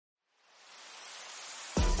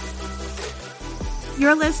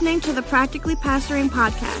You're listening to the Practically Pastoring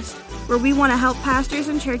Podcast, where we want to help pastors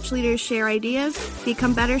and church leaders share ideas,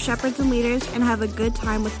 become better shepherds and leaders, and have a good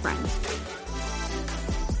time with friends.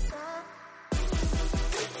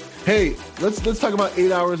 Hey, let's talk about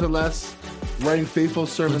 8 hours or less. Writing Faithful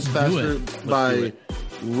Sermons Faster by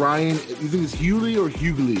Ryan. You think it's Hughley or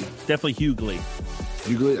Hughley? Definitely Hughley.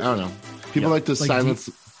 Hughley? I don't know. People like to silence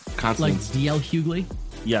consonants. Like D.L. Hughley?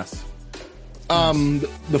 Yes.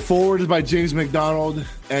 The foreword is by James McDonald,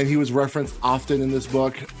 and he was referenced often in this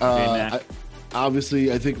book.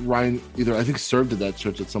 Obviously, I think Ryan served at that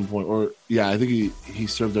church at some point, or I think he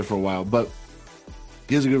served there for a while, but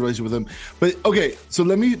he has a good relationship with him. But okay, so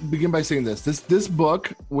let me begin by saying this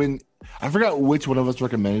book, when I forgot which one of us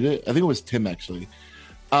recommended it, I think it was Tim actually.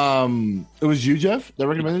 It was you, Jeff, that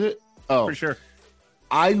recommended it. Oh, for sure.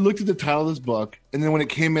 I looked at the title of this book, and then when it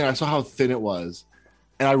came in, I saw how thin it was,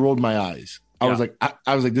 and I rolled my eyes. I was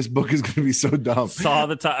like, this book is going to be so dumb.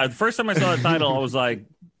 The first time I saw the title, I was like,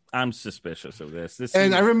 I'm suspicious of this.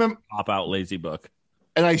 And I remember pop out lazy book.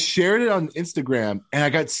 And I shared it on Instagram, and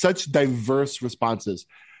I got such diverse responses.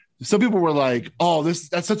 Some people were like, "Oh,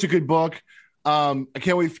 that's such a good book. I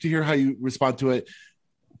can't wait to hear how you respond to it."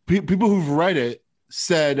 People who've read it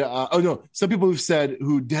said, some people who've said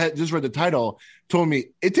who just read the title told me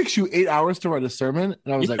it takes you 8 hours to write a sermon,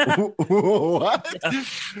 and I was like, "What?" Yeah.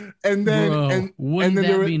 And then, wouldn't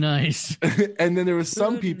that be nice? And then there were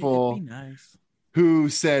some people who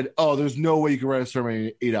said, "Oh, there's no way you can write a sermon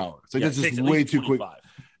in 8 hours. Like that's just way too quick."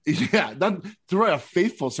 Yeah, to write a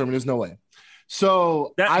faithful sermon, there's no way.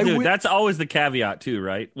 So that's always the caveat too,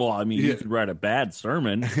 right? Well, I mean, you could write a bad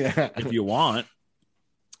sermon if you want.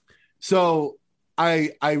 So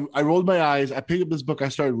I rolled my eyes. I picked up this book. I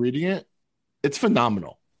started reading it. It's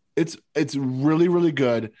phenomenal. It's really, really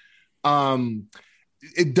good.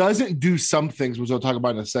 It doesn't do some things, which I'll talk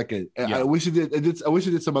about in a second. Yeah. I wish it did. I wish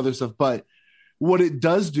it did some other stuff. But what it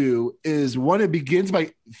does do is, one, it begins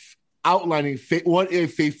by outlining what a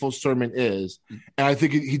faithful sermon is, and I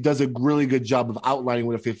think he does a really good job of outlining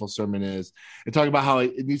what a faithful sermon is, and talking about how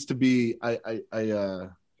it needs to be. I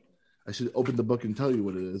should open the book and tell you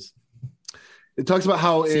what it is. It talks about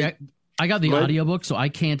how I got the audiobook, so I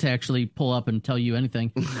can't actually pull up and tell you anything.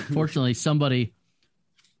 Fortunately, somebody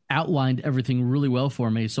outlined everything really well for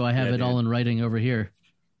me, so I have it all in writing over here.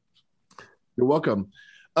 You're welcome.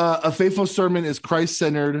 A faithful sermon is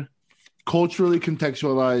Christ-centered, culturally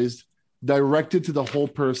contextualized, directed to the whole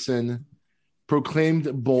person,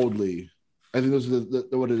 proclaimed boldly. I think those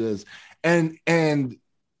are what it is. And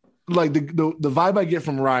like the vibe I get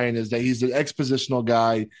from Ryan is that he's an expositional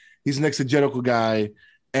guy, he's an exegetical guy,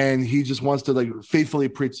 and he just wants to like faithfully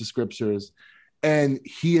preach the scriptures. And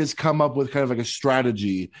he has come up with kind of like a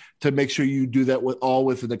strategy to make sure you do that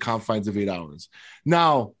within the confines of 8 hours.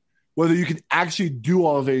 Now, whether you can actually do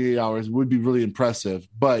all of 8 hours would be really impressive,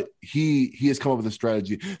 but he has come up with a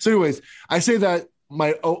strategy. So anyways, I say that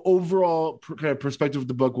my overall kind of perspective of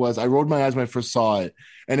the book was I rolled my eyes when I first saw it,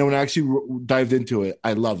 and then when I actually dived into it,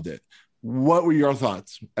 I loved it. What were your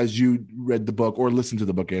thoughts as you read the book or listened to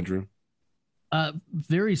the book, Andrew?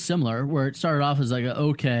 Very similar, where it started off as like,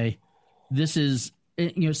 okay, this is,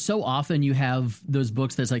 so often you have those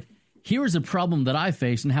books that's like, here's a problem that I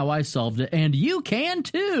faced and how I solved it, and you can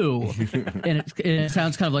too. And it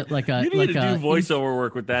sounds kind of like a. You need to do voiceover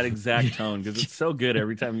work with that exact tone, because it's so good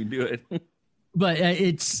every time you do it. But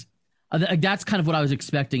that's kind of what I was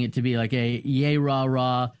expecting it to be, like a yay rah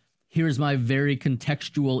rah. Here's my very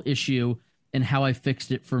contextual issue and how I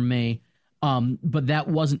fixed it for me. But that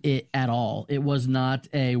wasn't it at all. It was not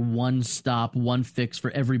a one stop, one fix for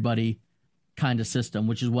everybody kind of system,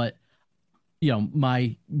 which is what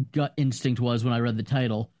my gut instinct was when I read the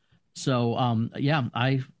title. So,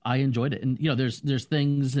 I enjoyed it. And, there's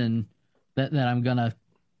things that I'm going to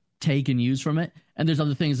take and use from it. And there's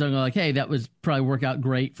other things that I'm like, hey, that was probably work out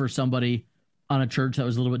great for somebody on a church that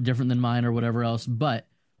was a little bit different than mine or whatever else. But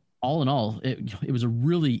all in all, it was a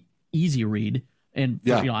really easy read. And,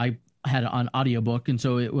 I had it on audiobook. And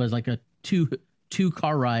so it was like a two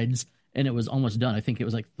car rides, and it was almost done. I think it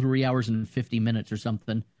was like 3 hours and 50 minutes or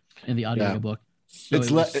something in the audiobook. So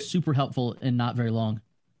it's super helpful and not very long.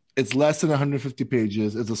 It's less than 150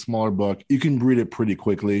 pages. It's a smaller book. You can read it pretty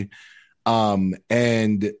quickly. And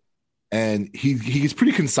he's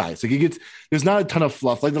pretty concise. Like there's not a ton of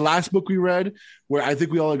fluff. Like the last book we read, where I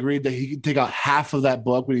think we all agreed that he could take out half of that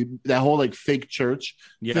book, that whole like fake church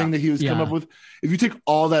thing that he was coming up with. If you take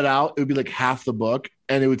all that out, it would be like half the book,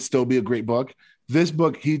 and it would still be a great book. This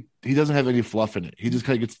book, he doesn't have any fluff in it. He just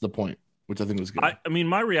kind of gets to the point, which I think was good. I mean,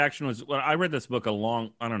 my reaction was, when I read this book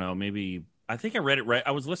I think I read it right.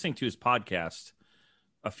 I was listening to his podcast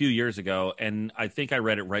a few years ago, and I think I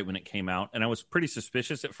read it right when it came out, and I was pretty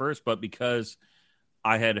suspicious at first, but because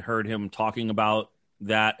I had heard him talking about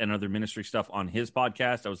that and other ministry stuff on his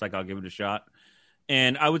podcast, I was like, I'll give it a shot.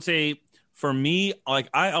 And I would say for me, like,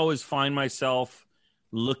 I always find myself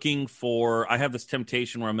looking for, I have this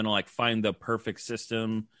temptation where I'm going to like find the perfect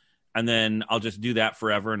system, and then I'll just do that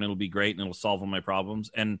forever and it'll be great and it'll solve all my problems.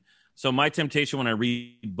 And so my temptation when I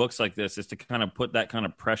read books like this is to kind of put that kind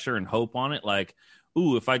of pressure and hope on it. Like,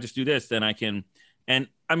 ooh, if I just do this, then I can. And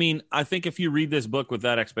I mean, I think if you read this book with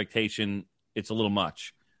that expectation, it's a little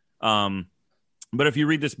much. But if you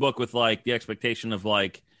read this book with like the expectation of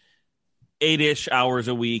like 8-ish hours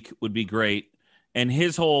a week would be great. And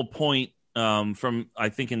his whole point from, I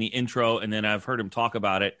think in the intro, and then I've heard him talk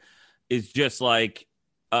about it, is just like,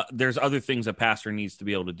 there's other things a pastor needs to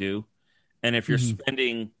be able to do. And if you're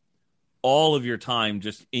spending all of your time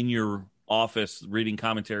just in your office reading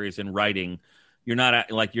commentaries and writing, you're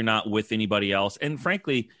not with anybody else. And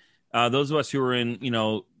frankly, those of us who are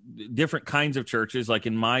in, different kinds of churches, like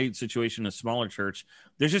in my situation, a smaller church,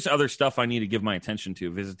 there's just other stuff I need to give my attention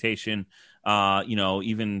to, visitation,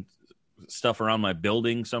 even stuff around my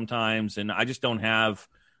building sometimes. And I just don't have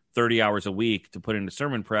 30 hours a week to put into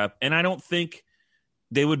sermon prep. And I don't think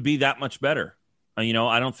they would be that much better. I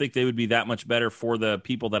don't think they would be that much better for the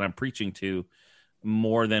people that I'm preaching to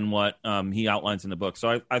more than what he outlines in the book.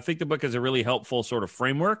 So I think the book is a really helpful sort of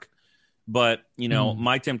framework. But,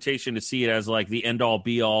 my temptation to see it as like the end all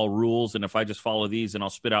be all rules. And if I just follow these and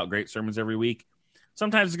I'll spit out great sermons every week,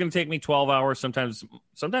 sometimes it's going to take me 12 hours. Sometimes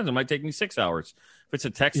it might take me 6 hours. If it's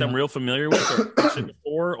a text I'm real familiar with or preached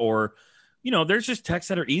before, or, there's just texts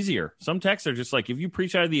that are easier. Some texts are just like, if you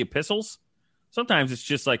preach out of the epistles, sometimes it's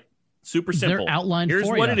just like super simple. They're outlined Here's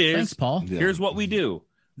for what you. it is. Thanks, Paul. Yeah. Here's what we do.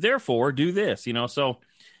 Therefore, do this, So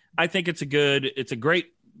I think it's a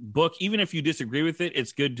great book. Even if you disagree with it,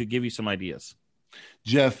 it's good to give you some ideas.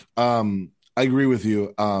 Jeff, I agree with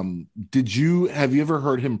you. Have you ever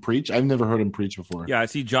heard him preach? I've never heard him preach before. Yeah, I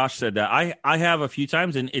see Josh said that. I have a few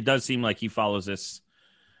times, and it does seem like he follows this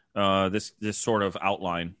sort of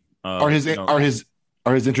outline. Are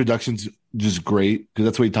his introductions just great? Because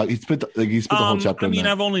that's what he talked. He spent the whole chapter. I mean,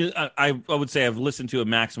 I would say I've listened to a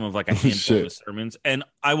maximum of like a handful of his sermons, and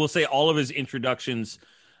I will say all of his introductions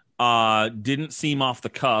didn't seem off the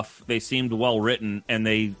cuff. They seemed well written, and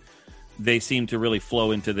they seemed to really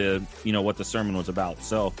flow into the what the sermon was about.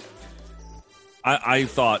 So I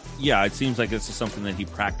thought, yeah, it seems like this is something that he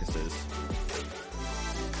practices.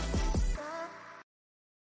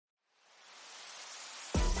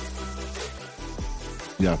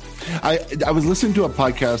 Yeah. I was listening to a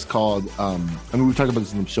podcast called, we've talked about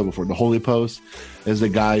this in the show before, The Holy Post. Is a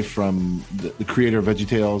guy from the creator of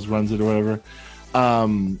VeggieTales, runs it or whatever.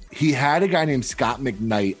 He had a guy named Scott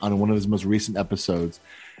McKnight on one of his most recent episodes,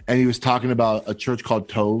 and he was talking about a church called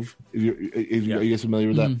Tove. Are you guys familiar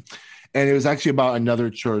with that? And it was actually about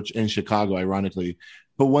another church in Chicago, ironically.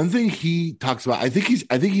 But one thing he talks about, I think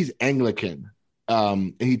he's Anglican.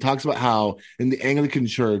 And he talks about how in the Anglican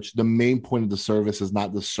church, the main point of the service is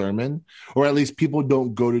not the sermon, or at least people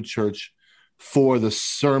don't go to church for the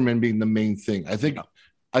sermon being the main thing. I think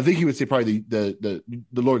he would say probably the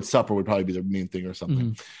Lord's Supper would probably be the main thing or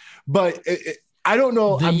something. But I don't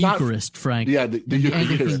know. The Eucharist, Frank. Yeah, the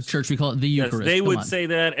Anglican church, we call it the Eucharist. Yes, they would say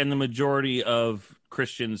that, and the majority of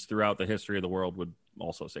Christians throughout the history of the world would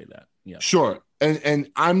also say that. Yeah, sure. And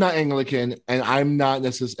I'm not Anglican, and I'm not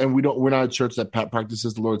necessarily, and we're not a church that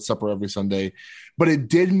practices the Lord's Supper every Sunday. But it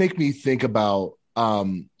did make me think about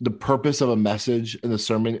the purpose of a message in the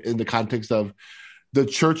sermon in the context of the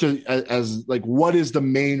church as like, what is the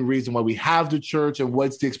main reason why we have the church, and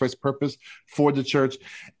what's the express purpose for the church?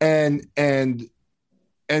 And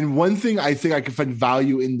one thing I think I can find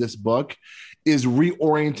value in this book is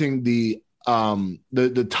reorienting the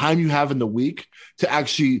time you have in the week to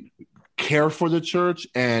actually care for the church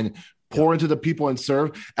and pour into the people and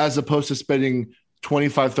serve, as opposed to spending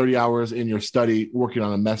 25, 30 hours in your study working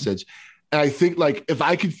on a message. And I think like if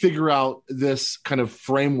I could figure out this kind of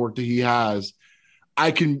framework that he has,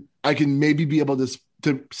 I can maybe be able to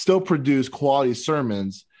still produce quality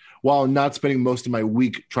sermons while not spending most of my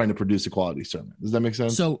week trying to produce a quality sermon. Does that make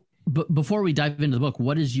sense? So before we dive into the book,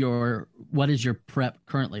 what is your prep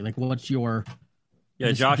currently? Like, what's your...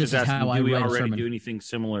 Yeah, Josh is asking, do we already do anything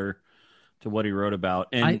similar to what he wrote about?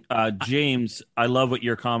 And James, I love what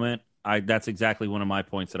your comment. That's exactly one of my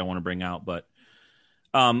points that I want to bring out. But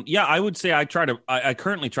yeah, I would say I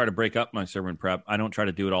currently try to break up my sermon prep. I don't try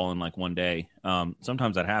to do it all in like one day.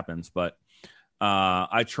 Sometimes that happens, but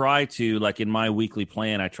I try to, like in my weekly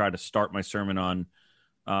plan, I try to start my sermon on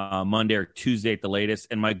Monday or Tuesday at the latest.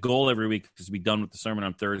 And my goal every week is to be done with the sermon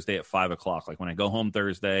on Thursday at 5:00. Like when I go home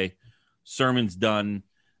Thursday, sermon's done.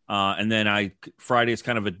 And then Friday is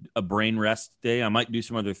kind of a brain rest day. I might do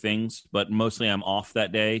some other things, but mostly I'm off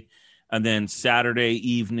that day. And then Saturday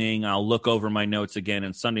evening, I'll look over my notes again.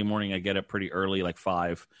 And Sunday morning, I get up pretty early, like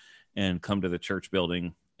 5, and come to the church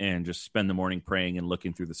building and just spend the morning praying and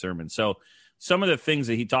looking through the sermon. So some of the things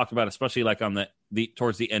that he talked about, especially like on the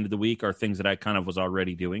towards the end of the week, are things that I kind of was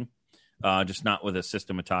already doing, just not with a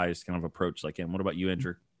systematized kind of approach like him. What about you,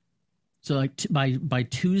 Andrew? So like by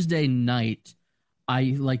Tuesday night,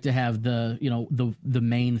 I like to have the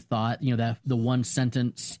main thought, that the one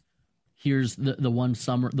sentence. Here's the one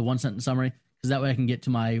sentence summary, because that way I can get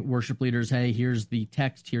to my worship leaders. Hey, here's the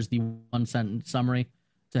text. Here's the one sentence summary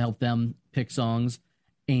to help them pick songs.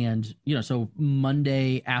 And, so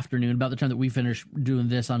Monday afternoon, about the time that we finish doing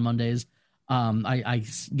this on Mondays, I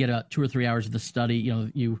get 2 or 3 hours of the study.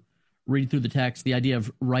 You read through the text. The idea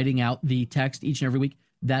of writing out the text each and every week,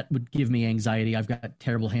 that would give me anxiety. I've got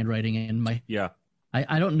terrible handwriting, and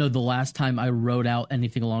I don't know the last time I wrote out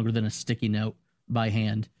anything longer than a sticky note by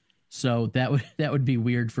hand. So that would be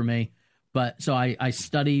weird for me. But so I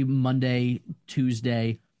study Monday,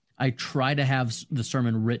 Tuesday. I try to have the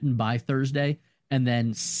sermon written by Thursday. And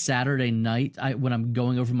then Saturday night, when I'm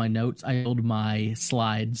going over my notes, I build my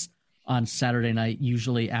slides on Saturday night,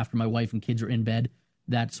 usually after my wife and kids are in bed.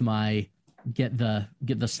 That's my get the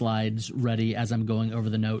slides ready as I'm going over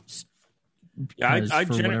the notes. Yeah,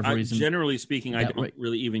 generally speaking, I don't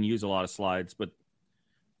really even use a lot of slides, but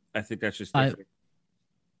I think that's just different.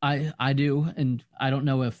 I do, and I don't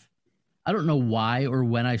know why or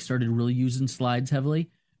when I started really using slides heavily,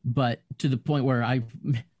 but to the point where I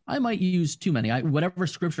might use too many. Whatever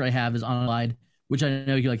scripture I have is on a slide, which I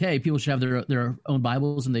know you're like, hey, people should have their own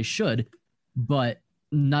Bibles, and they should, but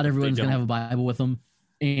not everyone's going to have a Bible with them.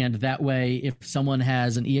 And that way, if someone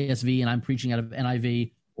has an ESV and I'm preaching out of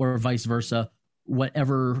NIV or vice versa,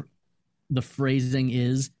 whatever the phrasing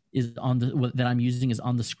is on that I'm using is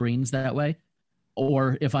on the screens that way.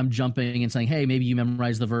 Or if I'm jumping and saying, hey, maybe you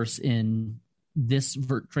memorized the verse in this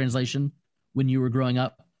translation when you were growing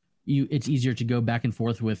up, it's easier to go back and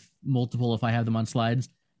forth with multiple if I have them on slides.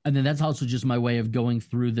 And then that's also just my way of going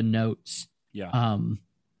through the notes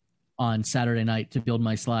on Saturday night to build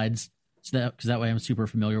my slides, because that way I'm super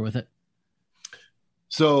familiar with it.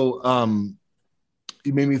 So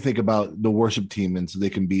you made me think about the worship team, and so they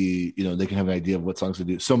can be, they can have an idea of what songs to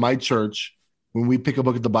do. So my church, when we pick a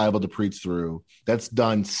book of the Bible to preach through, that's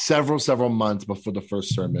done several months before the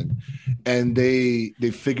first sermon. And they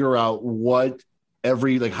figure out how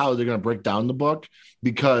they're going to break down the book,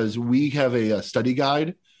 because we have a study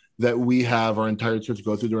guide that we have our entire church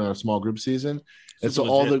go through during our small group season. And so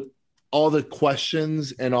all the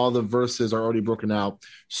questions and all the verses are already broken out.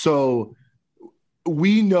 So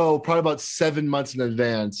we know probably about 7 months in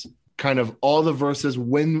advance kind of all the verses,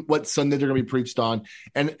 what Sunday they're going to be preached on,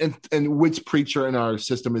 and which preacher in our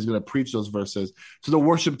system is going to preach those verses. So the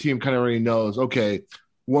worship team kind of already knows, okay,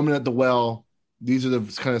 Woman at the Well, these are the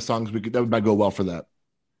kind of songs that might go well for that.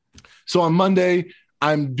 So on Monday,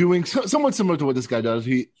 I'm doing somewhat similar to what this guy does.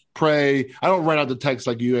 He pray. I don't write out the text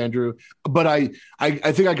like you, Andrew, but I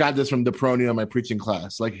think I got this from DeProni on my preaching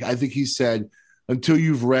class. Like, I think he said, until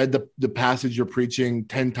you've read the passage you're preaching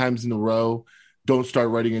 10 times in a row, don't start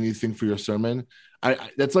writing anything for your sermon.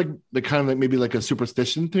 That's like the kind of like maybe like a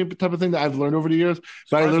superstition type of thing that I've learned over the years.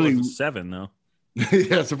 But I literally 7 though.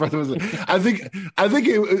 Yeah, surprised was. I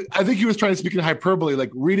think he was trying to speak in hyperbole,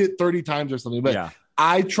 like read it 30 times or something. But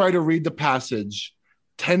I try to read the passage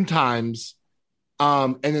 10 times,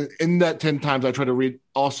 and in that 10 times, I try to read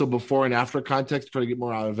also before and after context to try to get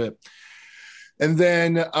more out of it. And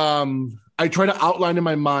then I try to outline in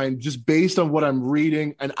my mind, just based on what I'm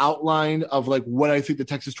reading, an outline of like what I think the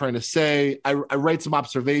text is trying to say. I write some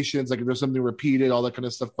observations, like if there's something repeated, all that kind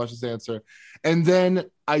of stuff, questions to answer. And then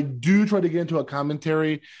I do try to get into a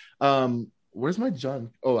commentary. Where's my John?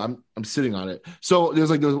 Oh, I'm sitting on it. So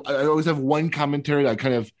I always have one commentary. I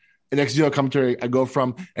kind of an exegetical commentary I go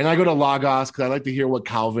from, and I go to Logos because I like to hear what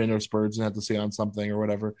Calvin or Spurgeon have to say on something or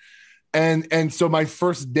whatever. And so my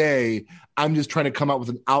first day, I'm just trying to come up with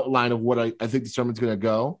an outline of what I think the sermon's going to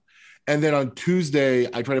go. And then on Tuesday,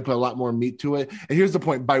 I try to put a lot more meat to it. And here's the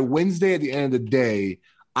point. By Wednesday, at the end of the day,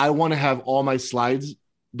 I want to have all my slides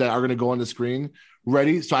that are going to go on the screen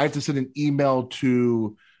ready. So I have to send an email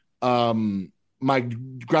to my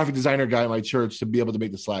graphic designer guy at my church to be able to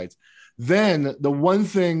make the slides. Then the one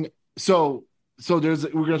thing, so we're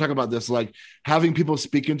going to talk about this, like having people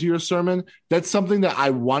speak into your sermon. That's something that I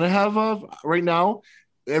want to have of right now.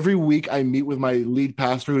 every week I meet with my lead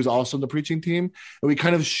pastor who's also on the preaching team, and we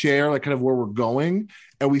kind of share like kind of where we're going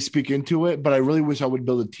and we speak into it. But I really wish I would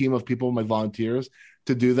build a team of people, my volunteers,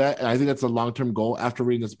 to do that. And I think that's a long-term goal after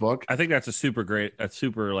reading this book. I think that's I think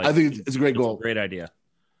it's a great goal. Great idea.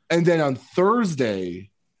 And then on Thursday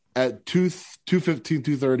at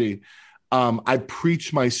 2:30, I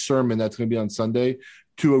preach my sermon that's going to be on Sunday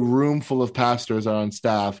to a room full of pastors that are on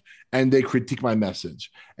staff, and they critique my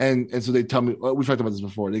message. And so they tell me, we've talked about this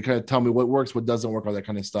before, they kind of tell me what works, what doesn't work, all that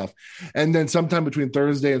kind of stuff. And then sometime between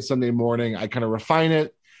Thursday and Sunday morning, I kind of refine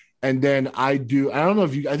it. And then I don't know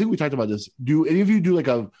if I think we talked about this. Do any of you do like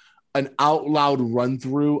an out loud run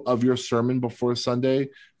through of your sermon before Sunday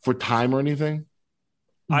for time or anything?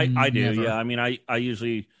 I do. Never. Yeah. I mean, I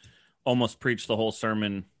usually almost preach the whole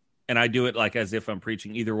sermon, and I do it like as if I'm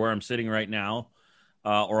preaching either where I'm sitting right now,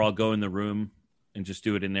 or I'll go in the room and just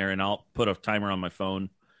do it in there, and I'll put a timer on my phone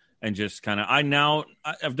and just kind of,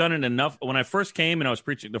 I've done it enough. When I first came and I was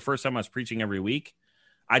preaching, the first time I was preaching every week,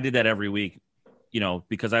 I did that every week,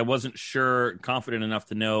 because I wasn't confident enough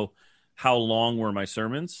to know how long were my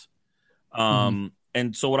sermons. And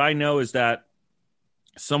so what I know is that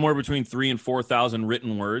somewhere between 3,000 and 4,000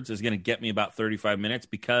 written words is going to get me about 35 minutes,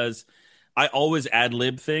 because I always ad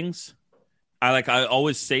lib things. I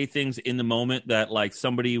always say things in the moment that like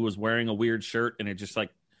somebody was wearing a weird shirt and it just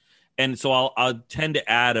like, and so I'll tend to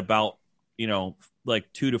add about,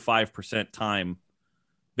 like 2 to 5% time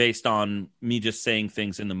based on me just saying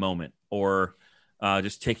things in the moment, or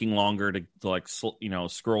just taking longer to like,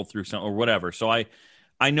 scroll through something or whatever. So I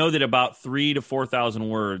know that about 3,000 to 4,000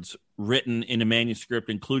 words written in a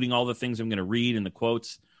manuscript, including all the things I'm going to read and the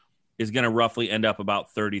quotes, is going to roughly end up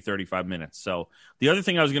about 35 minutes. So the other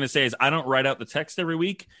thing I was going to say is I don't write out the text every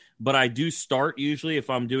week, but I do start usually if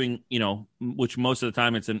I'm doing, which most of the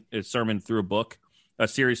time it's a sermon through a book, a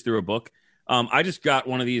series through a book. I just got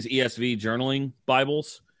one of these ESV journaling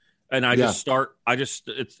Bibles, and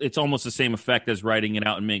it's almost the same effect as writing it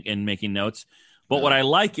out and making notes. But what I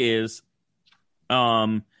like is,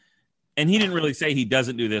 and he didn't really say he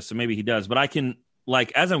doesn't do this, so maybe he does, but I can,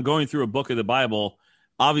 like, as I'm going through a book of the Bible,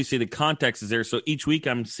 obviously the context is there. So each week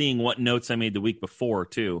I'm seeing what notes I made the week before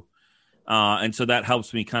too. And so that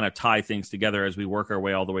helps me kind of tie things together as we work our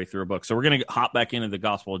way all the way through a book. So we're going to hop back into the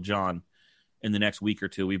Gospel of John in the next week or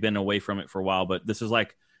two. We've been away from it for a while, but this is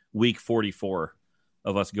like week 44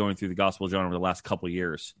 of us going through the Gospel of John over the last couple of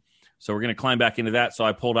years. So we're going to climb back into that. So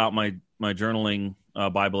I pulled out my journaling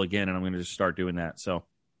Bible again, and I'm going to just start doing that. So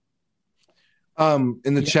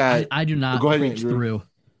in the chat, I do not go ahead, preach Andrew. through.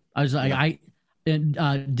 I was like, and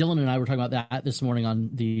Dylan and I were talking about that this morning on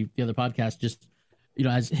the other podcast, just,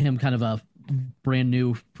 as him kind of a brand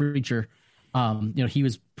new preacher, he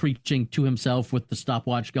was preaching to himself with the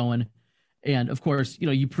stopwatch going. And of course,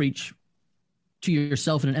 you preach to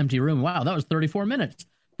yourself in an empty room. Wow, that was 34 minutes.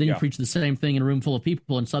 Then you preach the same thing in a room full of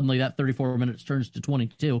people, and suddenly that 34 minutes turns to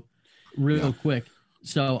 22 real quick.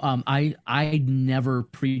 So I never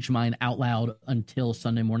preach mine out loud until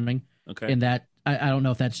Sunday morning. Okay. And that, I don't know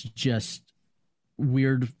if that's just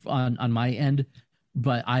weird on my end,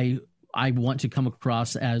 but I want to come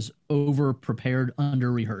across as over prepared,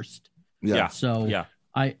 under rehearsed. Yeah. So yeah,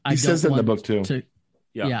 he says that in the book too.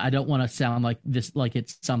 I don't want to sound like this, like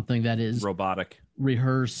it's something that is robotic,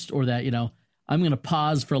 rehearsed, or that, I'm going to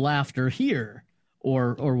pause for laughter here,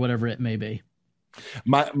 or whatever it may be.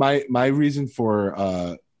 My reason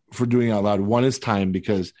for doing it out loud, one is time,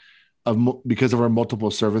 because of our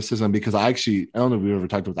multiple services, and because I don't know if we've ever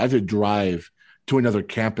talked about this, I have to drive to another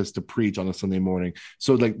campus to preach on a Sunday morning.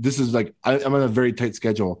 So like this is like I'm on a very tight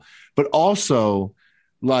schedule, but also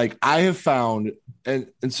like I have found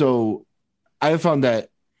that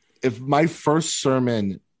if my first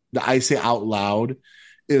sermon that I say out loud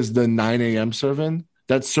is the 9 a.m. sermon,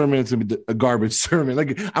 that sermon is going to be a garbage sermon.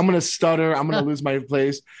 Like I'm going to stutter, I'm going to lose my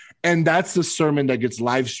place. And that's the sermon that gets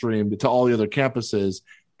live streamed to all the other campuses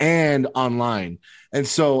and online. And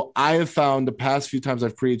so I have found the past few times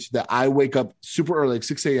I've preached that I wake up super early, like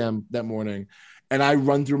 6 a.m. that morning, and I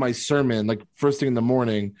run through my sermon like first thing in the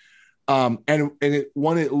morning. And it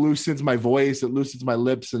loosens my voice, it loosens my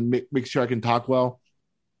lips, and makes sure I can talk well.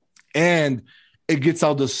 And it gets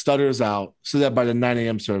all the stutters out so that by the 9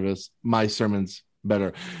 a.m. service, my sermon's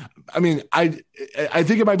better. I mean, I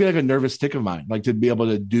think it might be like a nervous tick of mine, like to be able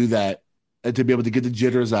to do that and to be able to get the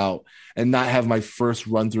jitters out and not have my first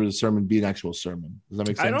run through the sermon be an actual sermon. Does that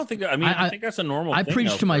make sense? I don't think. I think that's a normal. I thing,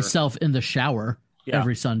 preach to myself in the shower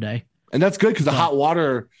every Sunday, and that's good because the hot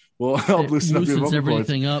water will help loosen up your vocal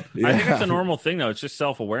everything cords. up. I think that's a normal thing, though. It's just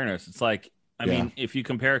self-awareness. It's like, I mean, if you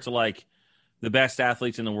compare it to like the best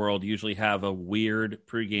athletes in the world usually have a weird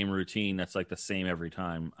pregame routine that's like the same every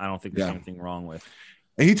time. I don't think there's anything wrong with.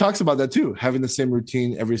 And he talks about that too, having the same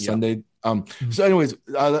routine every Sunday. So anyways,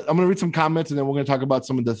 I'm going to read some comments and then we're going to talk about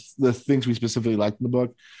some of the things we specifically liked in the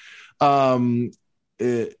book. How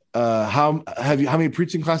many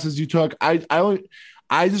preaching classes you took? I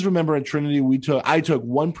just remember in Trinity, I took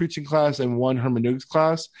one preaching class and one hermeneutics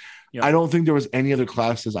class. Yep. I don't think there was any other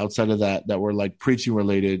classes outside of that were like preaching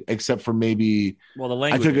related, except for maybe. Well, the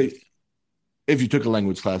language. If you took a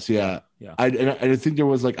language class, yeah. I think there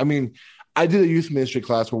was I did a youth ministry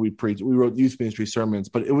class where we preached. We wrote youth ministry sermons,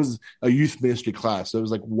 but it was a youth ministry class. So it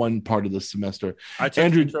was like one part of the semester. I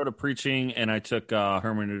took intro to preaching and I took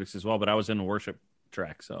hermeneutics as well, but I was in the worship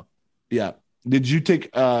track. So yeah, did you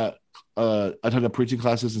take a ton of preaching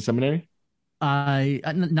classes in seminary? Not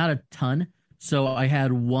a ton. So I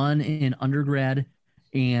had one in undergrad,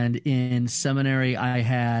 and in seminary I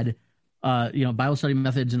had Bible study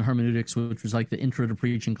methods and hermeneutics, which was like the intro to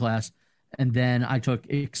preaching class. And then I took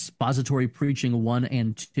expository preaching 1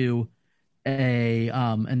 and 2,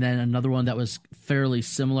 and then another one that was fairly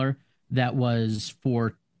similar that was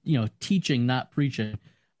for teaching, not preaching,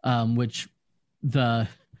 which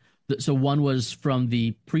so one was from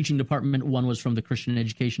the preaching department, one was from the Christian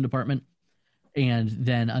education department, and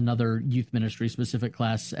then another youth ministry specific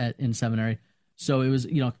class in seminary. So it was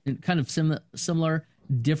kind of similar,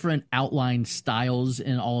 different outline styles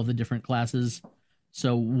in all of the different classes.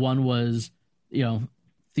 So one was,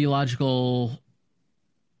 theological,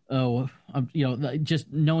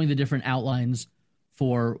 just knowing the different outlines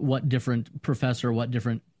for what different professor, what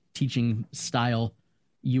different teaching style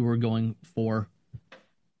you were going for.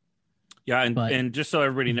 Yeah, and just so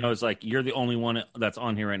everybody knows, you're the only one that's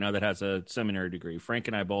on here right now that has a seminary degree. Frank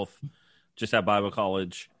and I both just have Bible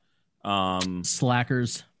college.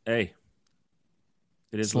 Slackers. Hey,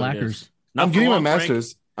 it is slackers. I'm getting my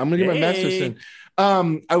master's. I'm going to get my master's in.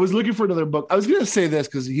 I was looking for another book. I was going to say this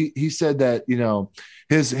because he said that,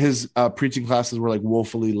 his preaching classes were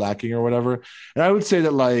woefully lacking or whatever. And I would say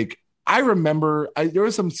that I remember there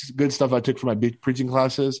was some good stuff I took from my preaching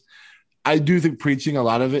classes. I do think preaching, a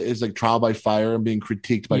lot of it is trial by fire and being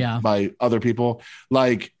critiqued by other people.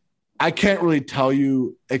 I can't really tell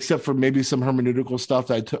you, except for maybe some hermeneutical stuff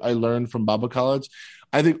that I learned from Bible college.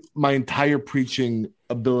 I think my entire preaching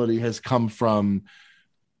ability has come from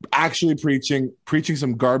actually preaching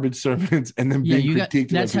some garbage sermons and then being critiqued.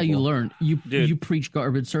 That's how you learn. You preach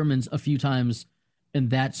garbage sermons a few times, and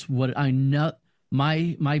that's what I know.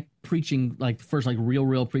 My preaching, first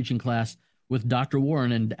real preaching class with Dr.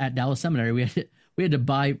 Warren and at Dallas Seminary, we had to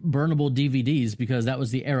buy burnable DVDs because that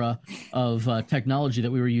was the era of technology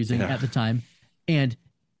that we were using at the time, and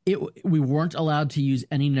we weren't allowed to use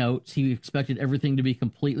any notes. He expected everything to be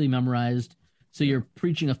completely memorized. So you're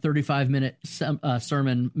preaching a 35-minute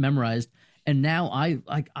sermon memorized, and now I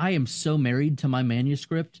am so married to my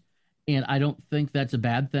manuscript, and I don't think that's a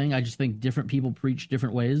bad thing. I just think different people preach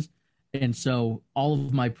different ways, and so all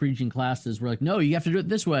of my preaching classes were no, you have to do it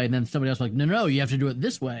this way, and then somebody else was no, you have to do it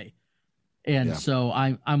this way, and so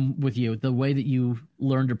I'm with you. The way that you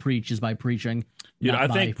learn to preach is by preaching. Dude, I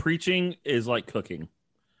think preaching is like cooking.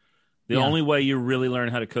 The only way you really learn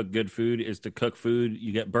how to cook good food is to cook food.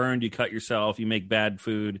 You get burned, you cut yourself, you make bad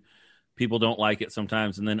food. People don't like it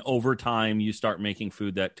sometimes. And then over time, you start making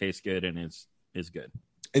food that tastes good and is good.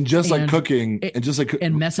 And cooking,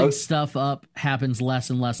 and messing stuff up happens less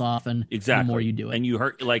and less often. Exactly. The more you do it. And you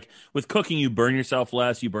hurt, with cooking, you burn yourself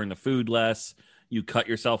less, you burn the food less, you cut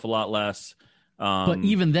yourself a lot less. But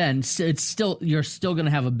even then, you're still going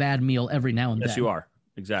to have a bad meal every now and then. Yes, you are.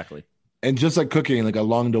 Exactly. And just like cooking,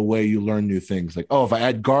 along the way, you learn new things. If I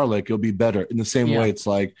add garlic, it'll be better. In the same way, it's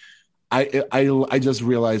I just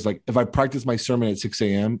realized if I practice my sermon at 6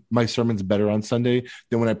 a.m., my sermon's better on Sunday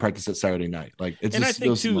than when I practice it Saturday night. It's just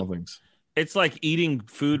those small things. It's like eating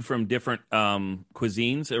food from different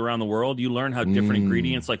cuisines around the world. You learn how different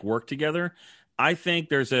ingredients work together. I think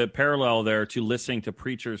there's a parallel there to listening to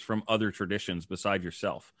preachers from other traditions beside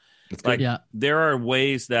yourself. There are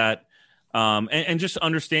ways that. And just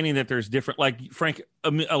understanding that there's different, Frank, a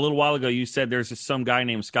little while ago, you said there's some guy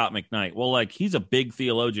named Scott McKnight. Well, he's a big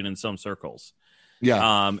theologian in some circles.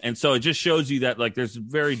 Yeah. And so it just shows you that there's a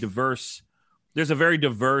very diverse,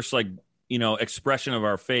 expression of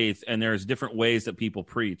our faith. And there's different ways that people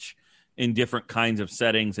preach in different kinds of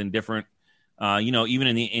settings and different, even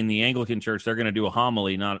in the Anglican church, they're going to do a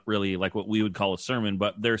homily, not really like what we would call a sermon,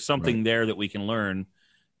 but there's something there that we can learn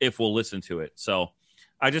if we'll listen to it. So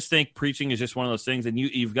I just think preaching is just one of those things, and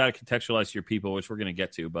you've got to contextualize your people, which we're going to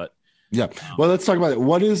get to. But well, let's talk about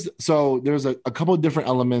it. There's a couple of different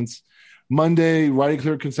elements Monday, write a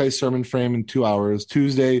clear, concise sermon frame in 2 hours.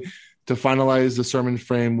 Tuesday, to finalize the sermon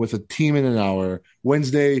frame with a team in an hour.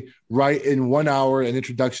 Wednesday, write in 1 hour an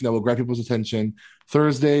introduction that will grab people's attention.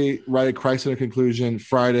 Thursday, write a Christ-centered conclusion.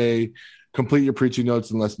 Friday, complete your preaching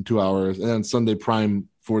notes in less than 2 hours. And then Sunday, prime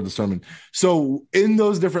for the sermon. So in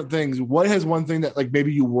those different things, what has one thing that like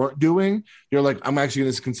maybe you weren't doing? You're like, I'm actually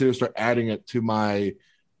going to consider start adding it to my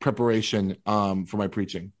preparation for my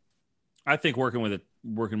preaching. I think working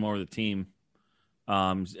more with a team.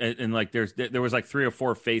 And like there was like 3 or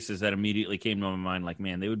 4 faces that immediately came to my mind. Like,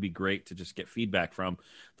 man, they would be great to just get feedback from.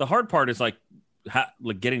 The hard part is like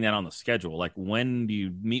getting that on the schedule. Like, when do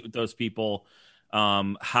you meet with those people?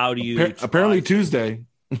 How do you? Apparently Tuesday.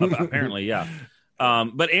 Apparently, yeah.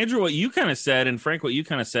 But Andrew, what you kind of said, and Frank, what you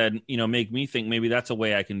kind of said, make me think maybe that's a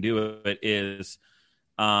way I can do it. Is,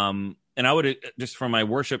 and I would just from my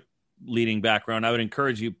worship leading background, I would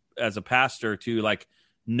encourage you as a pastor to like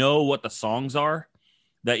know what the songs are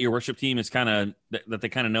that your worship team is kind of that they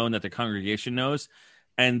kind of know and that the congregation knows.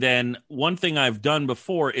 And then one thing I've done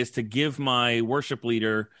before is to give my worship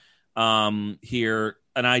leader here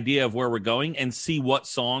an idea of where we're going and see what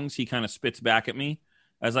songs he kind of spits back at me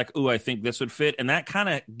as like, ooh, I think this would fit. And that kind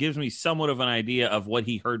of gives me somewhat of an idea of what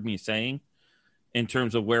he heard me saying in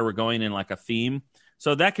terms of where we're going in like a theme.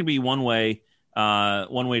 So that can be one way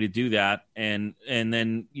to do that. And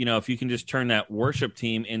then, if you can just turn that worship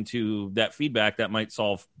team into that feedback, that might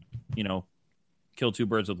solve, kill 2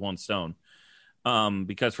 birds with 1 stone.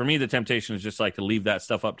 Because for me, the temptation is just like to leave that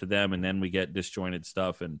stuff up to them. And then we get disjointed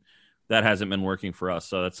stuff, and that hasn't been working for us.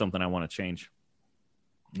 So that's something I want to change.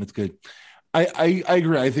 That's good. I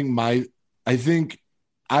agree. I think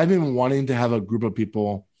I've been wanting to have a group of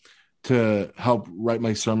people to help write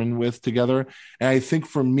my sermon with together. And I think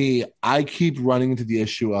for me, I keep running into the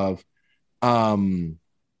issue of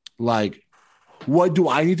like, what do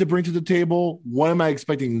I need to bring to the table? What am I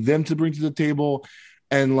expecting them to bring to the table?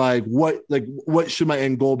 And like, what should my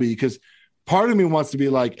end goal be? Because part of me wants to be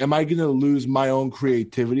like, am I going to lose my own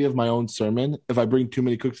creativity of my own sermon if I bring too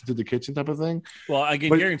many cooks into the kitchen type of thing? Well, I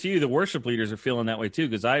can guarantee you the worship leaders are feeling that way too.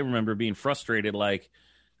 Because I remember being frustrated, like,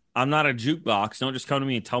 I'm not a jukebox. Don't just come to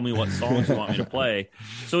me and tell me what songs you want me to play.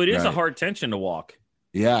 So it is a hard tension to walk.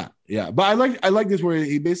 Yeah. But I like this where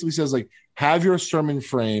he basically says like, have your sermon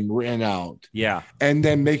frame written out. Yeah. And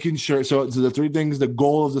then making sure. So the 3 things, the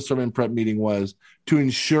goal of the sermon prep meeting was to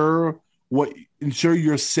ensure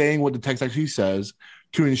you're saying what the text actually says,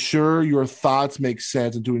 to ensure your thoughts make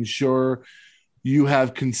sense, and to ensure you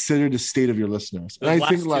have considered the state of your listeners. And I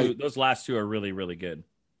think like those last 2 are really, really good.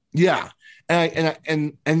 Yeah. And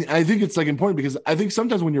I think it's like important because I think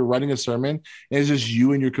sometimes when you're writing a sermon and it's just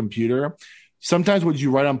you and your computer, sometimes what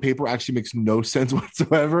you write on paper actually makes no sense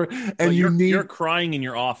whatsoever. And you're crying in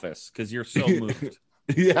your office because you're so moved.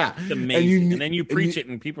 Yeah. It's amazing. And then you preach it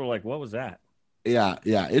and people are like, what was that? Yeah.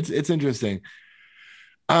 It's interesting.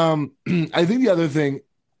 I think the other thing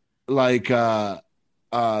like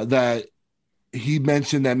that he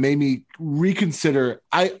mentioned that made me reconsider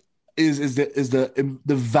is the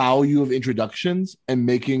value of introductions and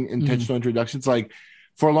making intentional introductions. Like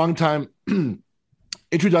for a long time,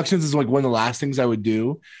 introductions is like one of the last things I would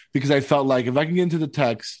do because I felt like if I can get into the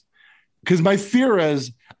text, because my fear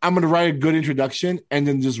is I'm going to write a good introduction and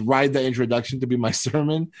then just write that introduction to be my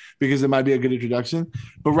sermon because it might be a good introduction.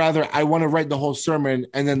 But rather, I want to write the whole sermon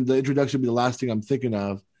and then the introduction be the last thing I'm thinking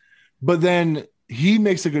of. But then he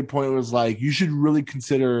makes a good point. It was like, you should really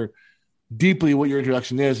consider deeply what your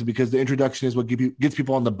introduction is because the introduction is what gets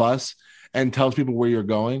people on the bus and tells people where you're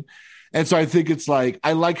going. And so I think it's like,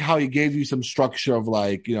 I like how he gave you some structure of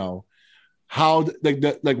like, how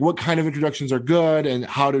like what kind of introductions are good and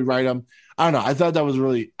how to write them. I don't know. I thought that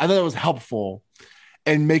was helpful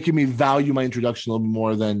and making me value my introduction a little bit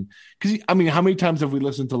more than, because I mean, how many times have we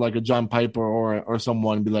listened to like a John Piper or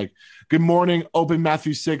someone be like, good morning, open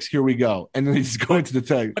Matthew 6, here we go. And then they just go into the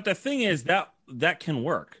text. But the thing is that can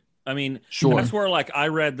work. I mean, sure. That's where like I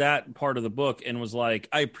read that part of the book and was like,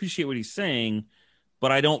 I appreciate what he's saying,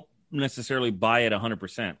 but I don't necessarily buy it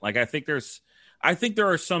 100%. Like I think there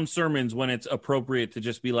are some sermons when it's appropriate to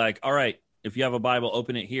just be like, all right, if you have a Bible,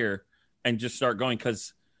 open it here and just start going.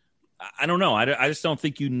 Cause I don't know. I just don't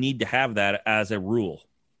think you need to have that as a rule.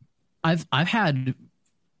 I've had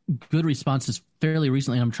good responses fairly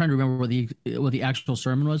recently. I'm trying to remember what the actual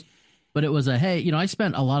sermon was, but it was hey, I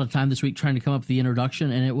spent a lot of time this week trying to come up with the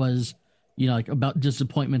introduction and it was, like about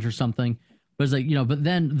disappointment or something. But it's like, but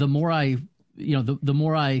then the more I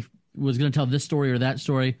was going to tell this story or that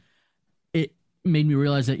story, it made me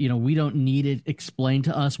realize that, we don't need it explained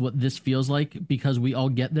to us what this feels like because we all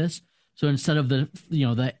get this. So instead of the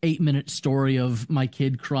 8-minute story of my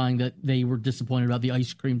kid crying that they were disappointed about the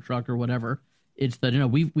ice cream truck or whatever, it's that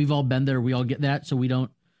we've all been there, we all get that, so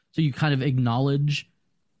you kind of acknowledge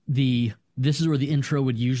this is where the intro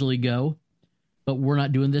would usually go, but we're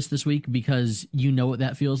not doing this week because you know what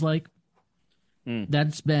that feels like.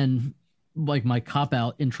 That's been like my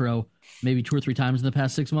cop-out intro maybe 2 or 3 times in the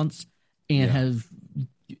past 6 months, and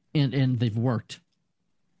and they've worked.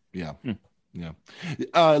 Yeah. Yeah.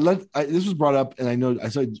 This was brought up, and I know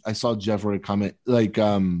I saw Jeff wrote a comment like,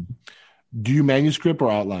 do you manuscript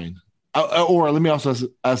or outline? Or let me also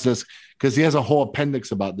ask this, because he has a whole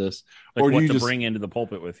appendix about this. Like or do what you to just bring into the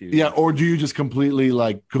pulpit with you? Yeah. Or do you just completely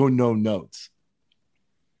like go no notes?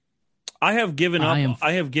 I have given up.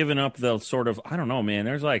 I have given up the sort of, I don't know, man.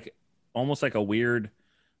 There's like almost like a weird,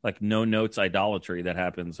 like no notes idolatry that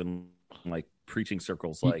happens in like preaching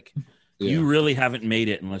circles. Like you really haven't made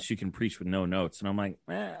it unless you can preach with no notes. And I'm like,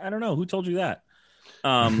 I don't know. Who told you that?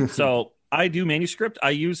 So I do manuscript.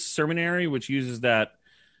 I use Sermonary, which uses that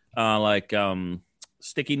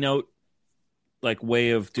sticky note like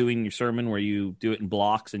way of doing your sermon where you do it in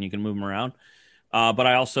blocks and you can move them around. But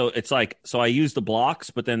I also, I use the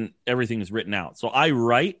blocks, but then everything is written out. So I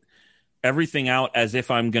write everything out as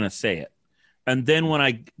if I'm going to say it. And then when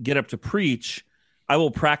I get up to preach, I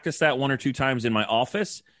will practice that 1 or 2 times in my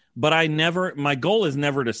office, but my goal is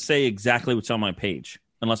never to say exactly what's on my page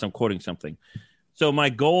unless I'm quoting something. So my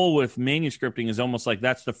goal with manuscripting is almost like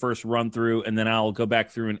that's the first run through, and then I'll go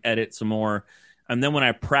back through and edit some more. And then when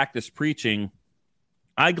I practice preaching,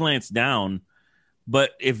 I glance down.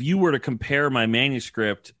 But if you were to compare my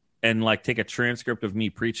manuscript and like take a transcript of me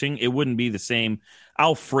preaching, it wouldn't be the same.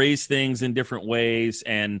 I'll phrase things in different ways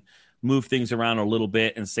and move things around a little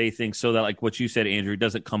bit and say things so that, like what you said, Andrew,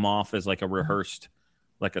 doesn't come off as like a rehearsed,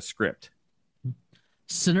 like a script.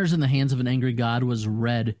 Sinners in the Hands of an Angry God was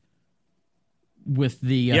read with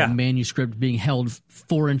the manuscript being held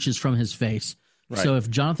 4 inches from his face. Right. So if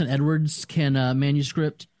Jonathan Edwards can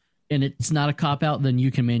manuscript and it's not a cop-out, then you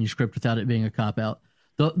can manuscript without it being a cop-out.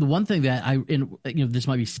 The one thing that this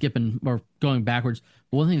might be skipping or going backwards,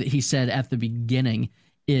 but one thing that he said at the beginning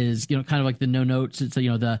is, kind of like the no notes. It's,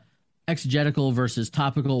 the exegetical versus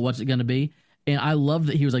topical, what's it going to be? And I love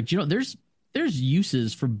that he was like, there's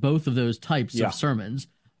uses for both of those types of sermons,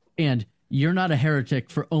 and you're not a heretic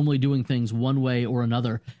for only doing things one way or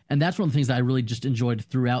another. And that's one of the things that I really just enjoyed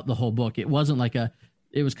throughout the whole book. It wasn't like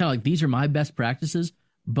it was kind of like, these are my best practices,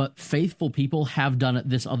 but faithful people have done it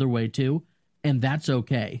this other way too, and that's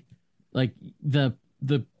okay. Like the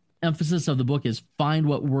emphasis of the book is find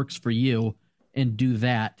what works for you and do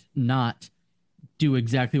that, not do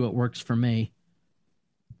exactly what works for me.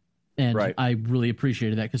 And I really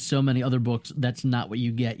appreciated that, because so many other books, that's not what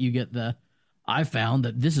you get. You get I found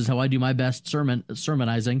that this is how I do my best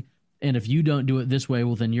sermonizing, and if you don't do it this way,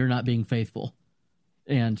 well, then you're not being faithful.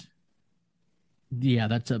 And yeah,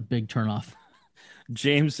 that's a big turnoff.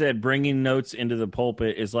 James said, bringing notes into the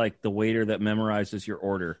pulpit is like the waiter that memorizes your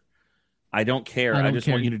order. I don't care. I just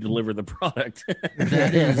want you to deliver the product.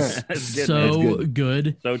 That is so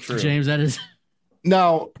good. So true. James, that is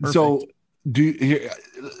now perfect. So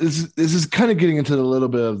this is kind of getting into a little